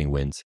still getting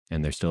wins,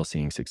 and they're still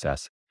seeing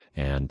success,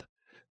 and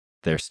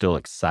they're still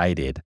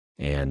excited.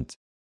 And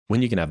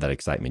when you can have that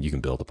excitement, you can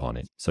build upon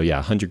it. So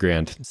yeah,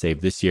 $100,000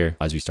 saved this year.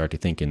 As we start to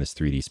think in this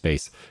 3D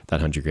space,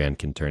 that $100,000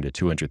 can turn to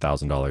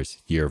 $200,000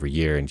 year over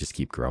year and just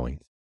keep growing.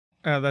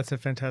 Oh, that's a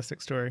fantastic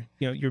story.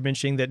 You're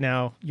mentioning that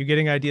now you're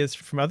getting ideas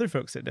from other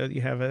folks that know that you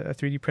have a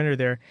 3D printer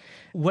there.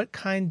 What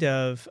kind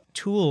of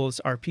tools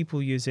are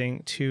people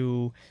using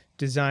to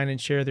design and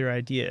share their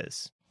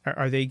ideas?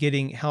 Are they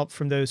getting help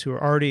from those who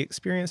are already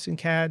experienced in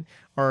CAD,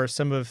 or are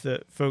some of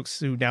the folks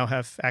who now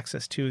have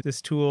access to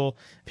this tool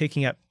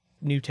picking up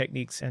new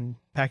techniques and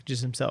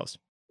packages themselves?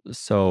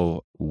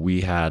 So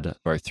we had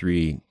our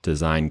 3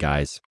 design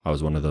guys. I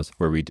was one of those,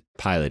 where we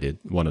piloted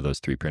one of those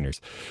 3 printers.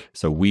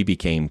 So we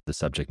became the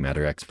subject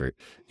matter expert.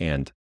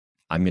 And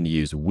I'm going to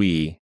use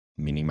we,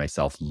 meaning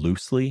myself,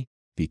 loosely,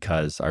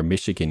 because our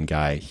Michigan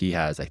guy, he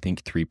has, I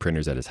think, 3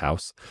 printers at his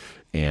house,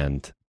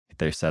 and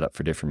they're set up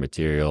for different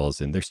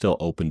materials, and they're still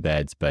open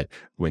beds. But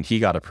when he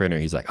got a printer,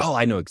 he's like, oh,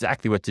 I know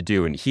exactly what to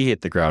do. And he hit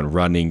the ground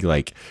running.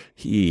 Like,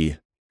 he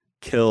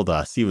killed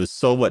us. He was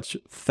so much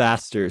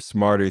faster,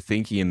 smarter,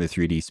 thinking in the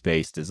 3D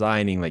space,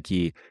 designing, like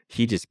he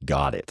just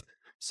got it.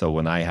 So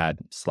when I had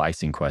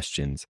slicing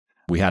questions,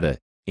 we had an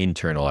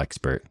internal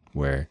expert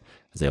where I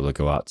was able to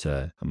go out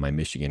to my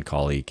Michigan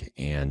colleague,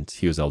 and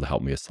he was able to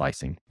help me with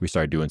slicing. We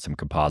started doing some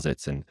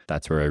composites, and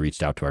that's where I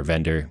reached out to our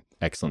vendor.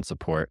 Excellent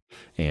support.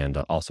 And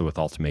also with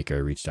Ultimaker, I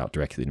reached out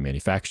directly to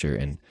manufacturer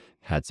and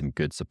had some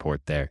good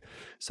support there.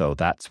 So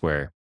that's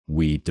where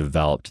we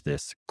developed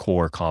this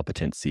core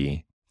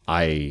competency.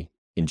 I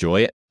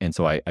enjoy it, and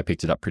so I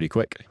picked it up pretty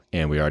quick.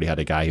 And we already had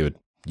a guy who had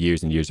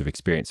years and years of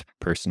experience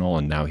personal,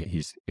 and now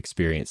he's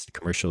experienced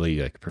commercially,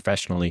 like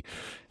professionally.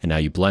 And now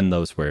you blend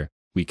those, where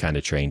we kind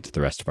of trained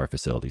the rest of our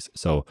facilities.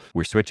 So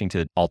we're switching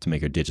to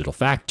Ultimaker Digital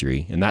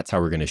Factory, and that's how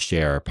we're going to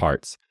share our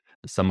parts.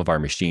 Some of our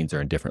machines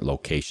are in different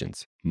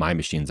locations. My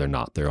machines are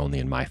not. They're only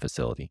in my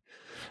facility.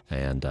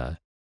 And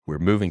we're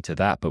moving to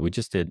that, but we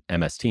just did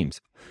MS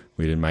Teams.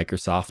 We did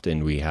Microsoft,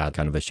 and we had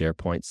kind of a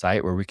SharePoint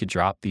site where we could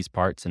drop these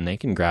parts and they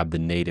can grab the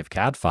native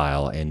CAD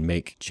file and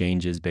make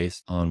changes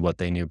based on what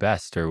they knew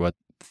best or what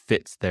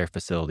fits their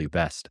facility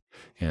best.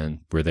 And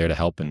we're there to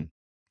help and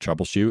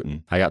troubleshoot.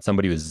 And I got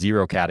somebody with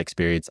zero CAD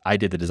experience. I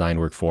did the design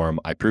work for him.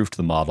 I proved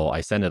the model.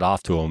 I sent it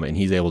off to him, and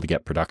he's able to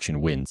get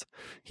production wins.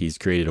 He's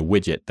created a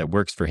widget that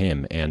works for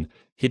him, and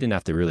he didn't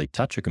have to really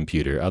touch a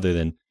computer other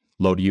than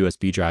load a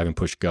USB drive and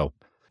push go.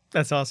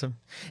 That's awesome.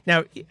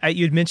 Now,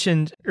 you'd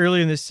mentioned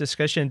earlier in this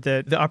discussion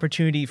the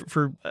opportunity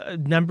for a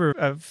number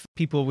of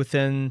people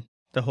within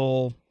the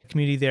whole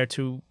community there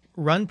to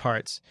run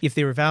parts if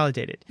they were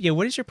validated. Yeah,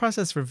 what is your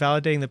process for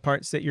validating the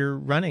parts that you're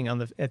running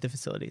at the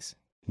facilities?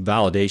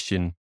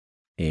 Validation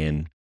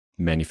in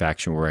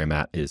manufacturing where I'm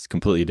at is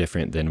completely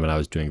different than when I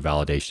was doing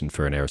validation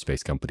for an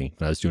aerospace company.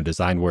 When I was doing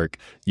design work,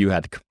 you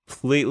had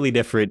completely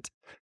different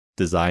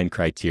design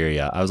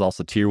criteria. I was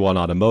also tier 1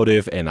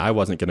 automotive, and I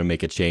wasn't going to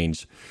make a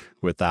change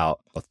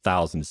without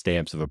 1,000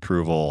 stamps of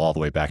approval all the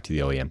way back to the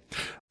OEM.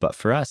 But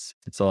for us,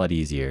 it's a lot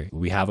easier.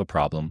 We have a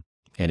problem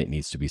and it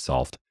needs to be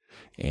solved.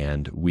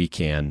 And we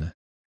can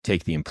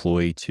take the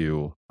employee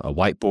to a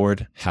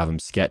whiteboard, have them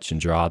sketch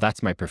and draw.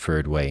 That's my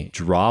preferred way.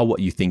 Draw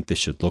what you think this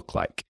should look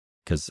like,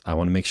 because I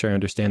want to make sure I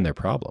understand their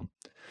problem.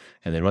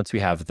 And then once we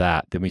have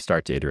that, then we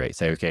start to iterate.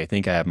 Say, okay, I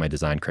think I have my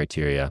design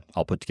criteria.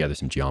 I'll put together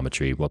some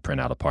geometry. We'll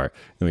print out a part.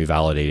 Then we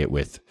validate it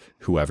with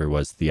whoever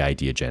was the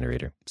idea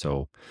generator.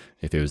 So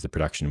if it was the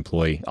production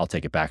employee, I'll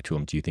take it back to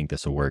them. Do you think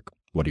this will work?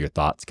 What are your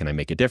thoughts? Can I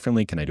make it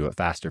differently? Can I do it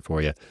faster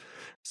for you?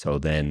 So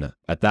then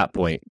at that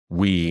point,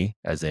 we,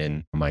 as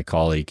in my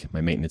colleague, my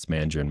maintenance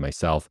manager, and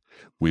myself,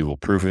 we will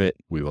prove it.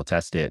 We will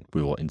test it.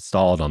 We will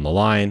install it on the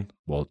line.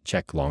 We'll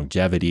check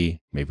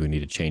longevity. Maybe we need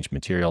to change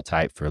material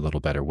type for a little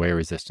better wear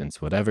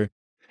resistance, whatever.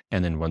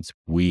 And then once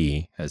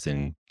we, as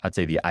in, I'd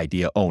say the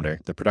idea owner,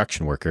 the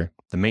production worker,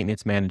 the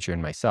maintenance manager,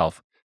 and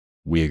myself,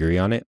 we agree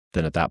on it,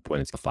 then at that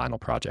point, it's a final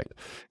project.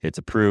 It's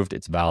approved,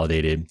 it's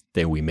validated,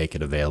 then we make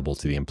it available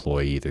to the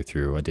employee either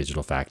through a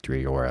digital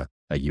factory or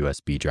a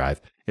USB drive.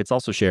 It's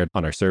also shared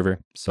on our server.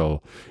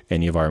 So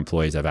any of our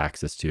employees have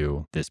access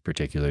to this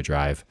particular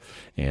drive,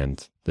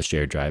 and the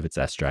shared drive, it's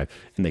S drive,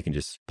 and they can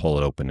just pull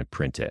it open and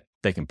print it.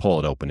 They can pull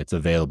it open. It's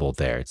available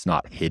there. It's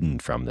not hidden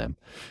from them,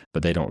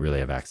 but they don't really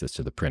have access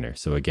to the printer.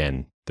 So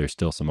again, there's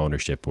still some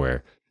ownership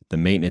where the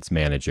maintenance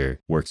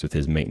manager works with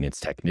his maintenance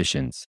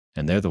technicians,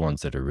 and they're the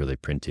ones that are really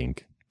printing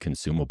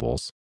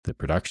consumables. The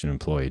production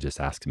employee just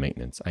asks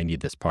maintenance, I need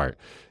this part.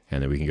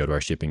 And then we can go to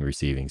our shipping,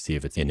 receiving, see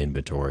if it's in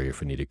inventory,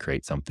 if we need to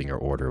create something or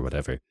order or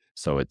whatever.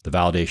 So the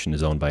validation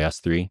is owned by us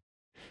three,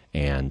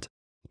 and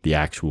the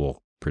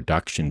actual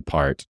production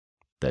part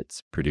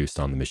that's produced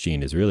on the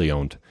machine is really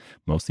owned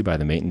mostly by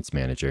the maintenance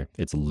manager.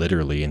 It's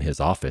literally in his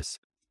office.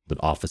 The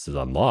office is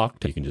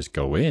unlocked. You can just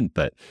go in,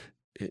 but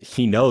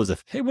he knows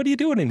if, hey, what are you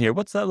doing in here?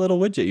 What's that little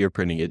widget you're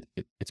printing?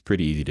 It's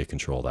pretty easy to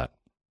control that.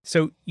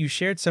 So you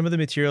shared some of the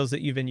materials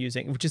that you've been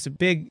using, which is a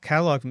big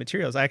catalog of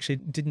materials. I actually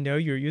didn't know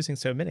you were using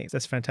so many.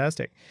 That's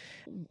fantastic.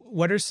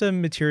 What are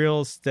some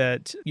materials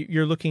that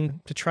you're looking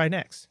to try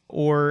next,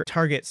 or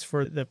targets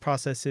for the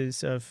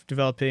processes of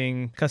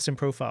developing custom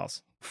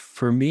profiles?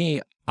 For me,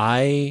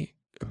 I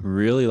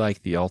really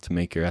like the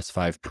Ultimaker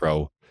S5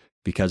 Pro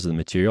because of the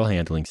material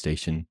handling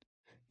station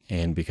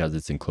and because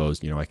it's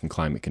enclosed. I can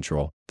climate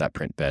control that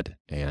print bed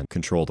and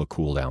control the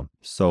cool down.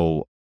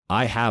 So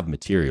I have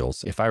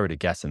materials. If I were to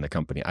guess in the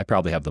company, I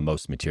probably have the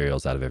most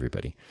materials out of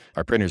everybody.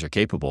 Our printers are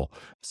capable.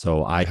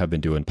 So I have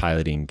been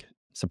piloting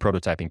some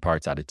prototyping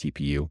parts out of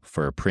TPU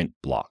for a print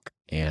block.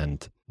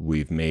 And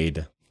we've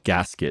made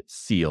gasket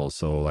seals.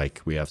 So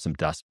like we have some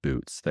dust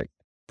boots that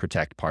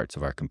protect parts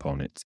of our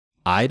components.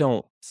 I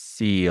don't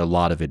see a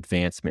lot of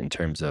advancement in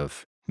terms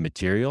of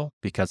material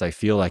because I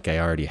feel like I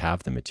already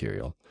have the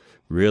material.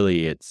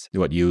 Really, it's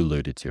what you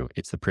alluded to.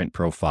 It's the print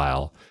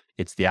profile.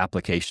 It's the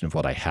application of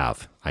what I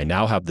have. I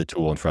now have the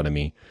tool in front of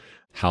me.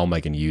 How am I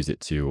going to use it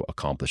to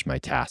accomplish my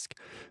task?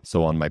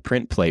 So on my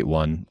print plate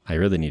one, I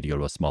really need to go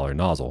to a smaller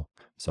nozzle.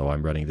 So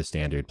I'm running the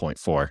standard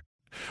 0.4.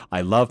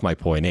 I love my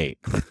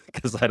 0.8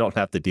 because I don't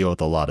have to deal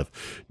with a lot of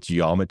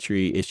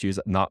geometry issues,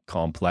 not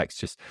complex.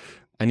 Just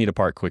I need a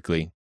part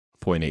quickly.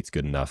 0.8 is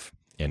good enough,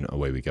 and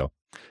away we go.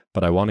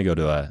 But I want to go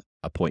to a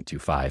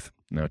 0.25.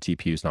 Now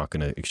TPU is not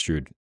going to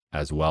extrude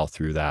as well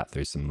through that.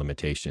 There's some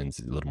limitations,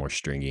 a little more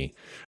stringy,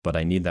 but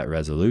I need that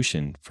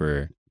resolution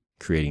for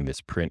creating this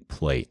print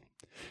plate.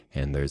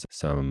 And there's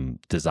some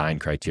design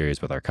criteria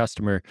with our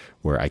customer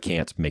where I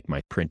can't make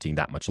my printing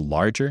that much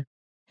larger.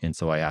 And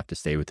so I have to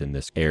stay within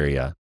this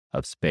area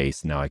of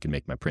space. Now I can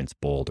make my prints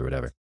bold or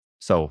whatever.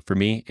 So for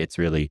me, it's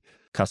really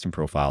custom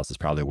profiles is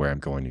probably where I'm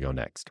going to go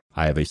next.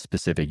 I have a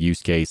specific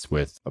use case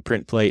with a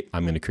print plate.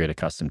 I'm going to create a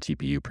custom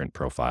TPU print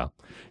profile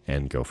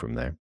and go from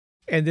there.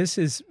 And this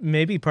is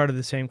maybe part of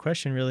the same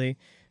question, really.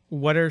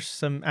 What are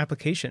some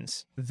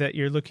applications that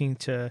you're looking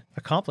to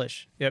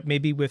accomplish,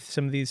 maybe with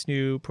some of these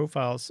new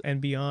profiles and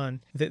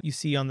beyond that you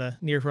see on the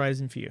near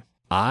horizon for you?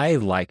 I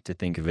like to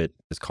think of it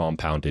as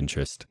compound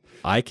interest.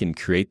 I can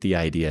create the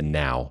idea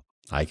now.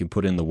 I can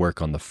put in the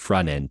work on the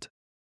front end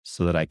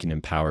so that I can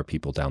empower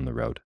people down the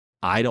road.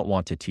 I don't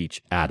want to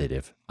teach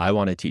additive. I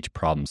want to teach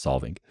problem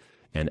solving.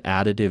 And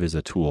additive is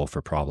a tool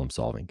for problem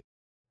solving.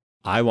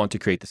 I want to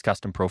create this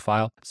custom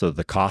profile so that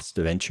the cost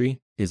of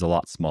entry is a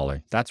lot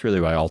smaller. That's really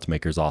why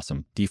Ultimaker is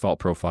awesome. Default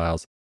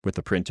profiles with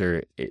the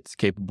printer, it's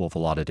capable of a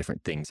lot of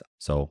different things.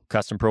 So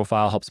custom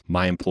profile helps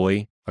my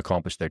employee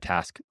accomplish their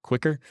task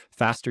quicker,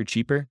 faster,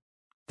 cheaper.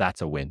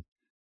 That's a win.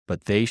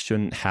 But they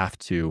shouldn't have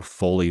to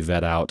fully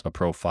vet out a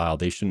profile.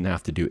 They shouldn't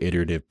have to do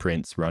iterative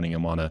prints, running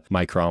them on a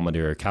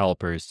micrometer or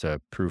calipers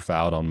to proof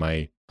out on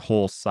my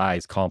whole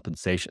size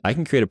compensation. I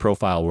can create a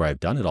profile where I've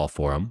done it all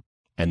for them.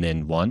 And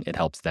then one, it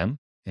helps them.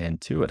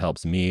 And two, it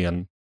helps me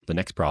on the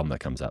next problem that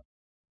comes up.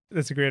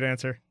 That's a great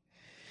answer.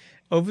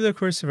 Over the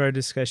course of our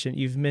discussion,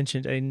 you've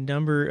mentioned a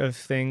number of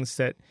things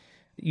that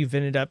you've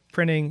ended up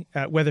printing,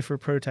 whether for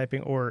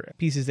prototyping or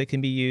pieces that can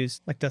be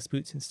used, like dust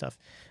boots and stuff,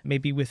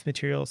 maybe with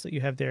materials that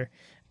you have there.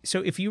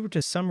 So if you were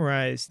to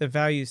summarize the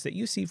values that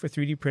you see for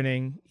 3D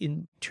printing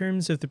in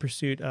terms of the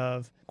pursuit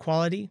of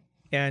quality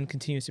and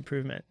continuous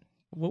improvement,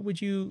 what would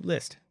you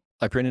list?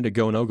 I printed a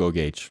go, no-go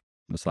gauge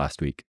this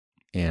last week,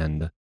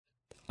 and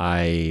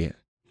I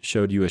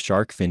showed you a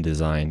shark fin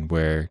design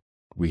where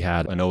we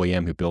had an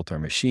OEM who built our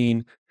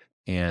machine,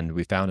 and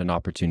we found an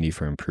opportunity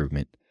for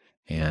improvement.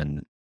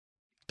 And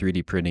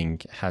 3D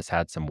printing has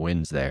had some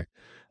wins there.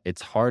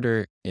 It's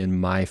harder in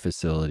my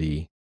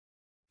facility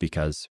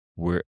because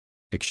we're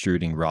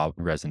extruding raw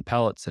resin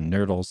pellets and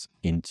nurdles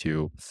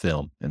into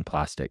film and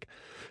plastic.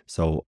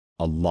 So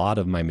a lot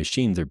of my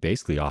machines are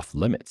basically off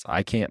limits.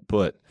 I can't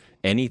put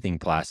anything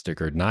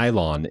plastic or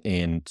nylon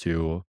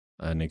into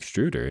an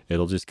extruder.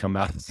 It'll just come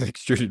out as an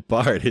extruded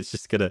part. It's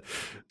just gonna,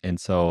 and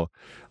so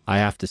I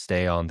have to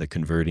stay on the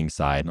converting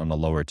side, on the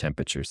lower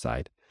temperature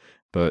side.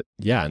 But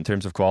yeah, in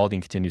terms of quality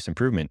and continuous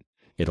improvement,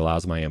 it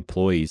allows my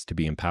employees to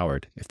be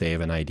empowered. If they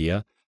have an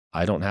idea,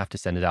 I don't have to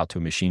send it out to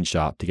a machine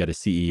shop to get a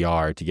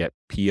CER, to get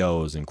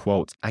POs and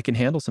quotes. I can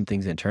handle some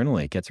things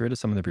internally. It gets rid of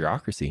some of the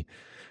bureaucracy.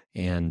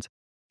 And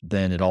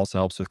then it also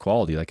helps with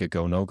quality, like a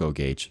go, no-go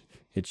gauge.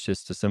 It's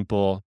just a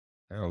simple,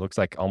 it looks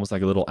like almost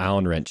like a little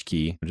Allen wrench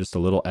key, just a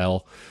little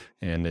L,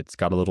 and it's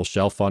got a little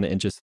shelf on it,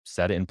 and just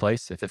set it in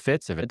place. If it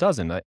fits, if it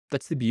doesn't,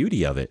 that's the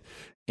beauty of it.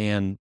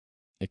 And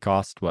it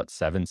cost, what,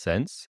 7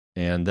 cents?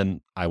 And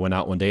then I went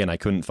out one day and I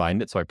couldn't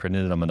find it. So I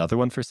printed them another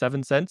one for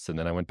 7 cents. And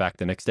then I went back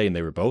the next day and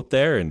they were both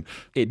there. And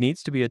it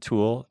needs to be a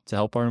tool to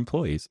help our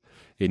employees.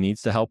 It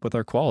needs to help with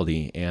our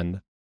quality.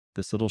 And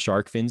this little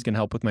shark fin's going to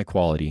help with my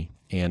quality.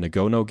 And a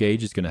go-no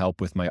gauge is going to help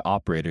with my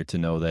operator to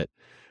know that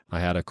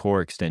I had a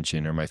core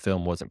extension or my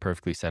film wasn't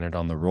perfectly centered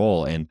on the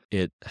roll. And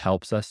it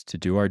helps us to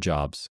do our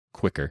jobs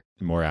quicker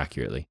and more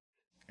accurately.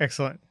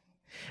 Excellent.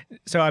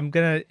 So I'm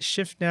going to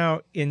shift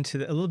now into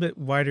a little bit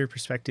wider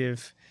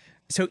perspective.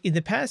 So in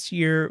the past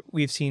year,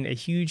 we've seen a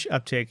huge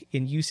uptick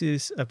in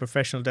uses of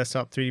professional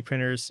desktop 3D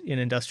printers in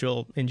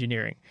industrial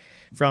engineering,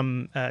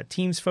 from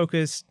teams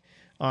focused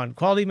on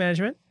quality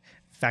management,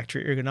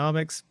 factory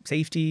ergonomics,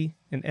 safety,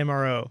 and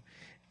MRO.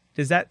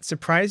 Does that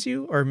surprise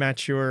you or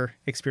match your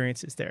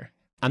experiences there?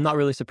 I'm not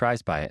really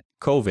surprised by it.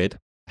 COVID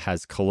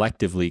has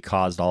collectively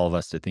caused all of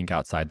us to think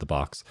outside the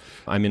box.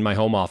 I'm in my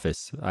home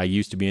office. I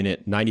used to be in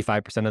it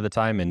 95% of the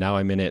time, and now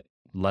I'm in it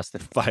less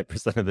than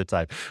 5% of the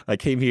time. I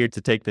came here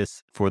to take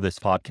this for this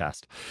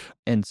podcast.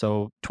 And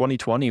so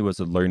 2020 was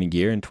a learning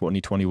year, and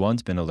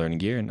 2021's been a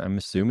learning year. And I'm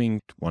assuming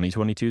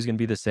 2022 is going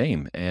to be the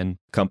same. And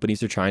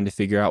companies are trying to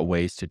figure out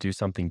ways to do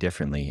something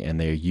differently.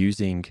 And they're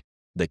using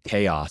the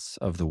chaos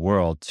of the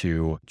world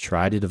to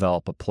try to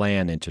develop a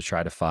plan and to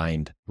try to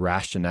find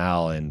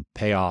rationale and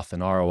payoff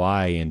and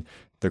ROI. And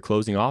they're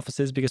closing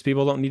offices because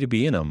people don't need to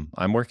be in them.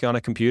 I'm working on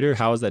a computer.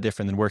 How is that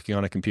different than working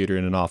on a computer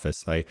in an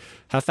office? I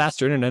have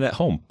faster internet at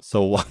home,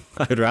 so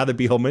I'd rather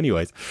be home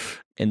anyways.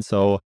 And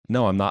so,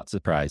 no, I'm not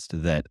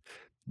surprised that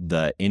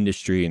the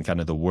industry and kind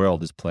of the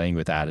world is playing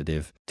with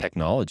additive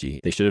technology.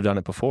 They should have done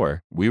it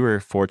before. We were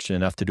fortunate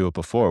enough to do it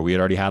before. We had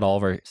already had all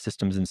of our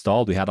systems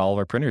installed. We had all of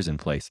our printers in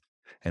place.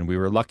 And we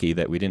were lucky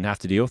that we didn't have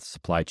to deal with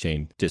supply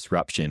chain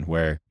disruption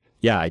where,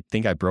 yeah, I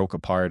think I broke a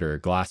part or a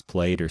glass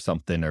plate or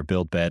something or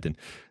build bed, and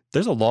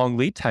there's a long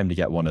lead time to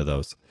get one of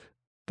those.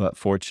 But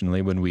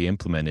fortunately, when we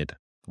implemented,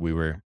 we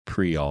were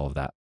pre all of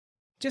that.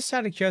 Just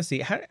out of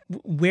curiosity,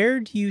 where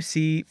do you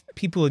see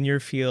people in your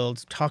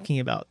field talking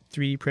about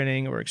 3D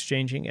printing or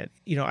exchanging it?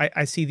 You know,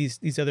 I see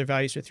these other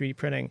values for 3D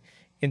printing,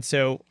 and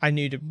so I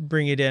need to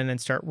bring it in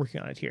and start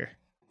working on it here.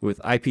 With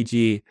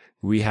IPG,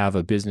 we have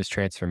a business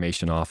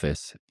transformation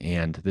office,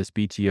 and this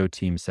BTO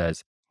team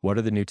says, what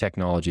are the new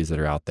technologies that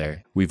are out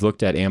there? We've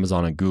looked at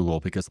Amazon and Google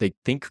because they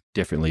think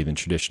differently than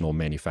traditional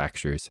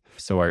manufacturers.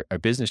 So our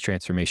business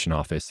transformation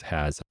office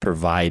has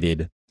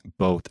provided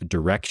both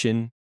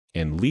direction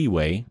and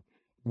leeway.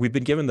 We've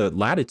been given the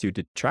latitude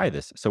to try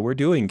this. So we're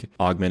doing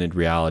augmented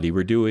reality.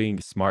 We're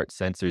doing smart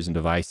sensors and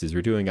devices.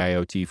 We're doing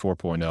IoT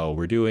 4.0.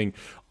 We're doing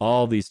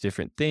all these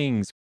different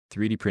things.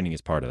 3D printing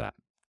is part of that.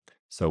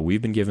 So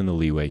we've been given the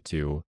leeway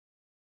to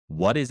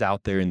what is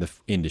out there in the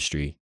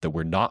industry that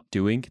we're not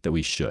doing that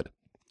we should.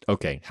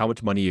 Okay, how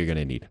much money are you going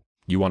to need?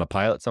 You want to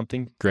pilot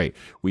something? Great.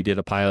 We did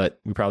a pilot.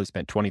 We probably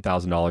spent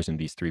 $20,000 in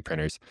these 3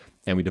 printers,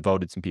 and we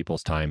devoted some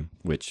people's time,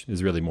 which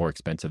is really more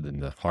expensive than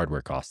the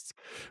hardware costs.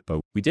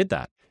 But we did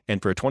that.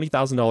 And for a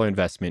 $20,000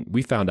 investment,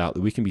 we found out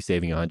that we can be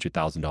saving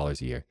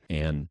 $100,000 a year,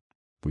 and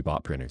we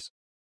bought printers.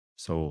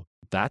 So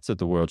that's what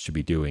the world should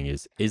be doing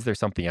is there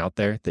something out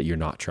there that you're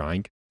not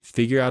trying?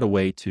 Figure out a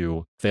way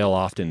to fail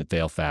often and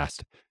fail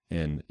fast.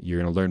 And you're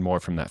going to learn more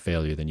from that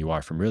failure than you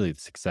are from really the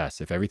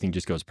success. If everything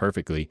just goes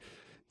perfectly,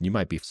 you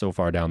might be so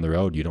far down the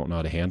road, you don't know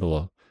how to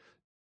handle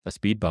a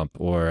speed bump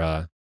or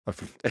a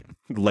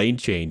lane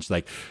change.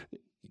 Like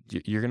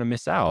you're going to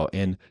miss out.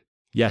 And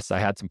yes, I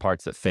had some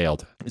parts that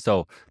failed.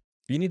 So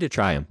you need to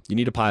try them. You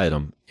need to pilot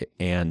them.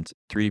 And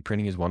 3D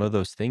printing is one of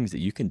those things that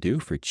you can do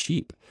for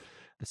cheap.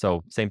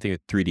 So same thing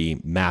with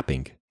 3D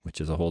mapping,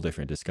 which is a whole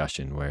different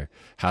discussion where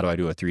how do I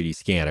do a 3D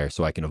scanner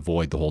so I can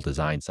avoid the whole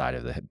design side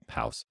of the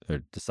house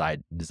or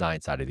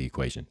design side of the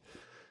equation?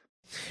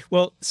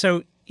 Well,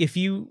 so if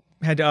you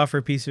had to offer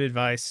a piece of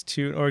advice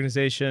to an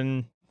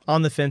organization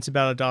on the fence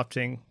about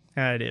adopting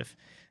additive,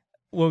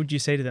 what would you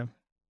say to them?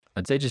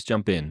 I'd say just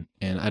jump in.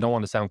 And I don't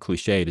want to sound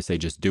cliche to say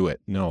just do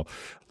it. No,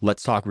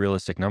 let's talk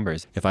realistic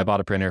numbers. If I bought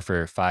a printer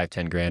for 5,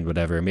 10 grand,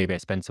 whatever, maybe I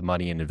spend some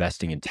money in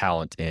investing in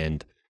talent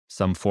and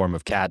some form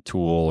of CAD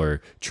tool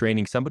or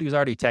training somebody who's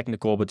already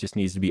technical but just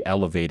needs to be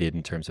elevated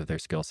in terms of their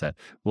skill set.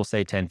 We'll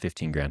say 10,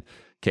 15 grand.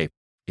 Okay,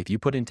 if you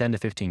put in 10 to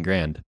 15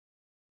 grand,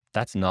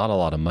 that's not a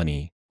lot of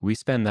money. We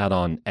spend that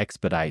on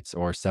expedites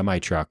or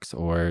semi-trucks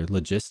or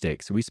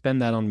logistics. We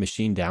spend that on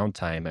machine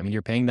downtime. I mean,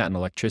 you're paying that in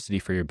electricity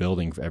for your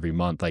building every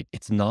month. Like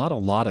it's not a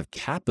lot of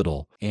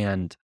capital.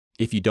 And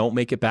if you don't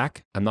make it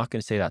back, I'm not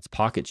going to say that's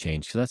pocket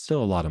change because that's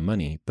still a lot of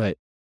money, but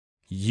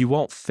you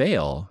won't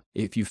fail.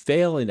 If you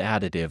fail in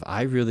additive,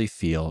 I really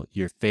feel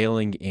you're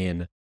failing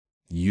in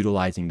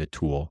utilizing the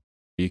tool.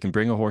 You can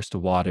bring a horse to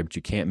water, but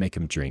you can't make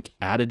him drink.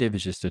 Additive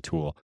is just a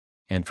tool.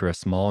 And for a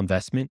small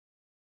investment,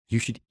 you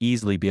should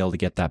easily be able to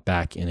get that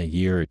back in a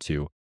year or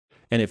two.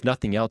 And if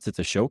nothing else, it's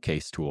a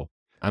showcase tool.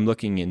 I'm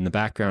looking in the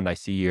background, I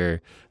see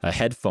your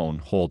headphone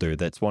holder.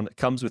 That's one that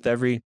comes with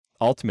every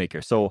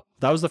Ultimaker. So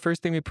that was the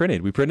first thing we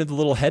printed. We printed the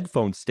little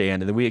headphone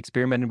stand, and then we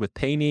experimented with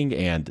painting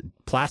and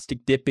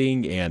plastic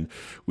dipping, and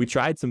we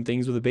tried some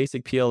things with a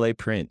basic PLA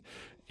print.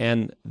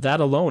 And that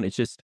alone,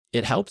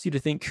 it helps you to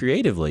think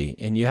creatively,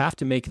 and you have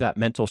to make that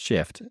mental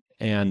shift.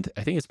 And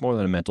I think it's more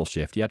than a mental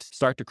shift. You have to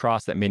start to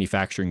cross that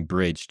manufacturing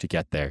bridge to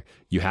get there.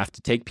 You have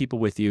to take people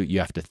with you. You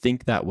have to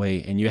think that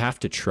way, and you have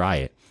to try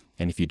it.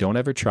 And if you don't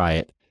ever try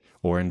it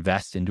or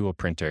invest into a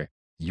printer,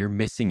 you're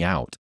missing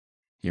out.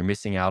 You're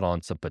missing out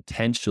on some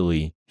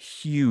potentially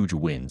huge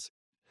wins.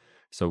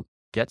 So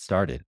get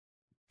started,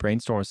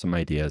 brainstorm some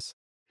ideas,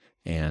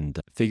 and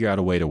figure out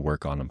a way to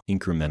work on them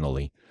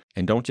incrementally.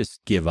 And don't just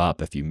give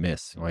up if you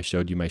miss. I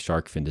showed you my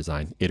shark fin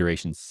design,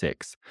 iteration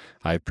 6.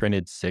 I've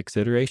printed 6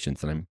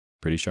 iterations, and I'm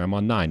pretty sure I'm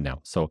on 9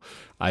 now. So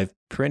I've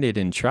printed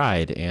and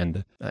tried,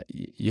 and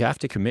you have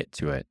to commit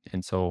to it.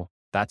 And so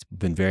that's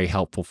been very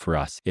helpful for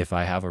us. If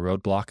I have a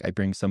roadblock, I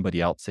bring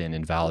somebody else in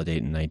and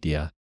validate an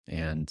idea,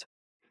 and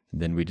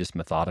then we just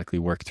methodically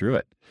work through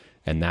it.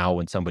 And now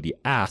when somebody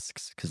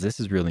asks, because this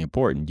is really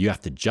important, you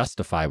have to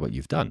justify what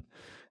you've done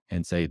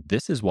and say,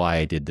 this is why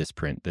I did this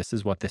print. This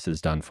is what this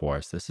has done for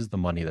us. This is the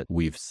money that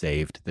we've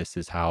saved. This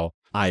is how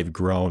I've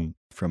grown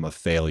from a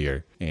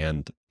failure,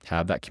 and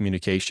have that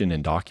communication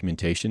and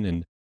documentation.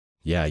 And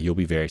yeah, you'll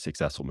be very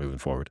successful moving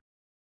forward.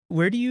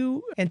 Where do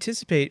you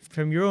anticipate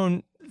from your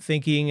own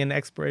thinking and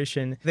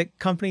exploration that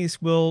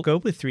companies will go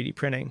with 3D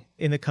printing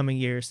in the coming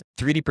years?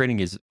 3D printing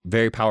is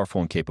very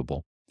powerful and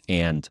capable.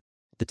 And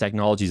the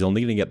technology is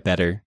only going to get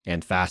better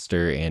and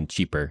faster and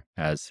cheaper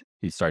as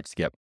it starts to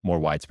get more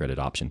widespread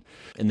adoption.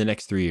 In the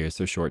next 3 years,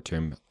 so short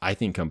term, I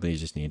think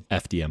companies just need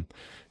FDM.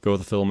 Go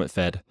with the filament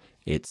fed.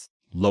 It's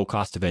low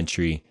cost of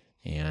entry,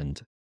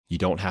 and you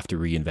don't have to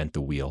reinvent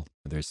the wheel.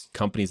 There's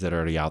companies that are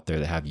already out there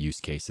that have use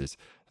cases.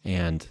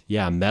 And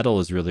yeah, metal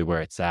is really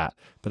where it's at,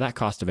 but that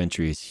cost of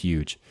entry is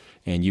huge.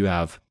 And you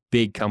have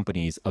big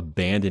companies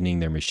abandoning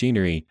their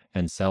machinery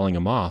and selling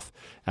them off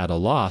at a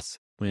loss.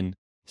 When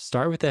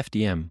start with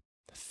FDM,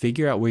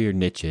 figure out where your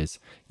niche is.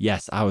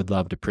 Yes, I would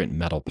love to print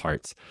metal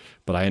parts,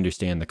 but I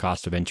understand the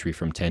cost of entry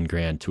from 10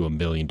 grand to $1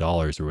 million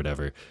or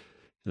whatever.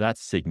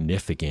 That's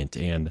significant.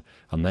 And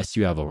unless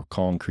you have a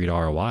concrete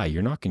ROI,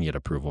 you're not going to get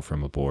approval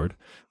from a board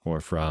or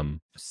from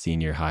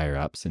senior higher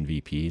ups and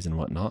VPs and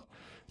whatnot.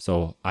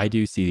 So I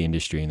do see the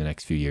industry in the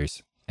next few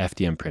years,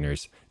 FDM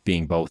printers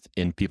being both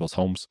in people's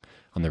homes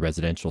on the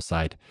residential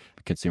side,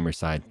 consumer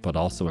side, but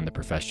also in the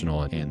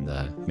professional and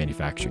the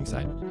manufacturing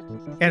side.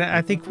 And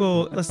I think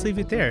let's leave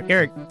it there.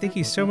 Eric, thank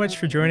you so much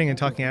for joining and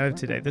talking additive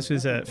today. This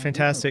was a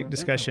fantastic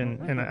discussion,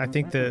 and I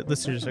think the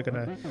listeners are going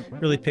to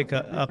really pick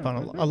up on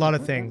a lot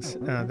of things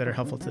that are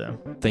helpful to them.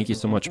 Thank you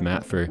so much,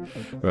 Matt, for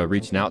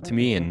reaching out to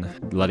me and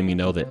letting me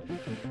know that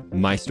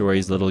my story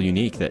is a little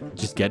unique, that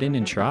just get in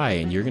and try,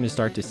 and you're going to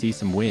start to see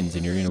some wins,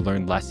 and you're going to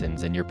learn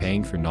lessons, and you're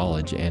paying for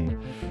knowledge. And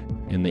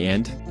in the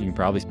end, you can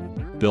probably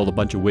build a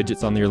bunch of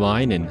widgets on your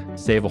line and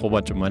save a whole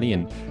bunch of money,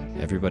 and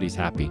everybody's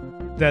happy.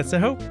 That's the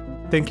hope.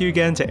 Thank you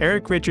again to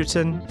Eric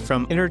Richardson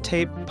from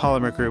Intertape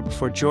Polymer Group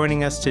for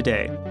joining us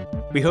today.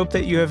 We hope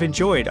that you have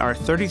enjoyed our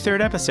 33rd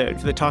episode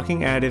for the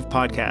Talking Additive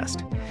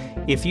podcast.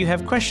 If you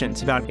have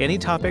questions about any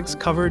topics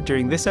covered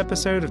during this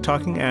episode of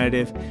Talking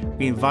Additive,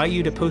 we invite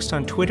you to post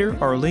on Twitter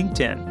or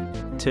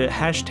LinkedIn to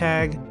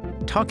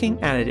hashtag Talking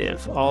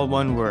Additive, all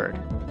one word.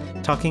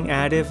 Talking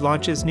Additive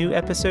launches new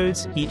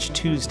episodes each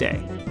Tuesday.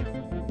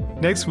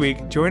 Next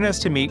week, join us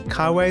to meet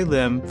Kawei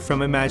Lim from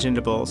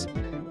Imaginables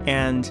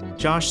and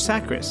Josh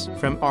Sakris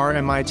from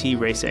RMIT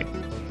Racing.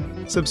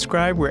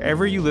 Subscribe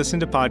wherever you listen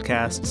to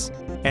podcasts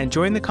and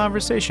join the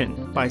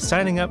conversation by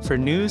signing up for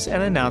news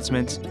and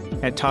announcements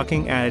at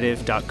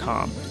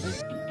talkingadditive.com.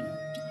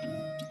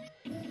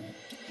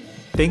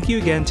 Thank you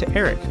again to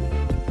Eric.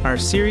 Our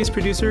series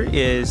producer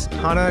is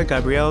Hannah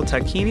Gabrielle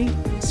Tacchini,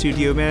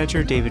 studio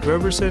manager David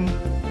Roberson,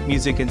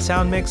 music and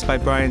sound mix by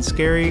Brian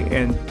Scarry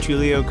and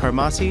Giulio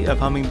Carmassi of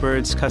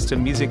Hummingbird's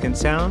Custom Music and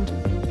Sound.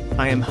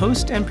 I am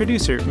host and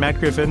producer Matt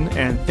Griffin,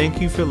 and thank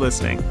you for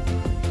listening.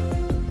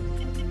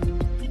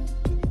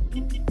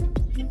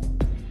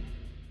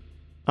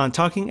 On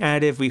Talking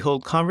Additive, we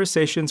hold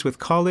conversations with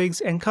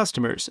colleagues and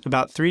customers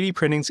about 3D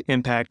printing's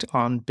impact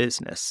on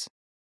business.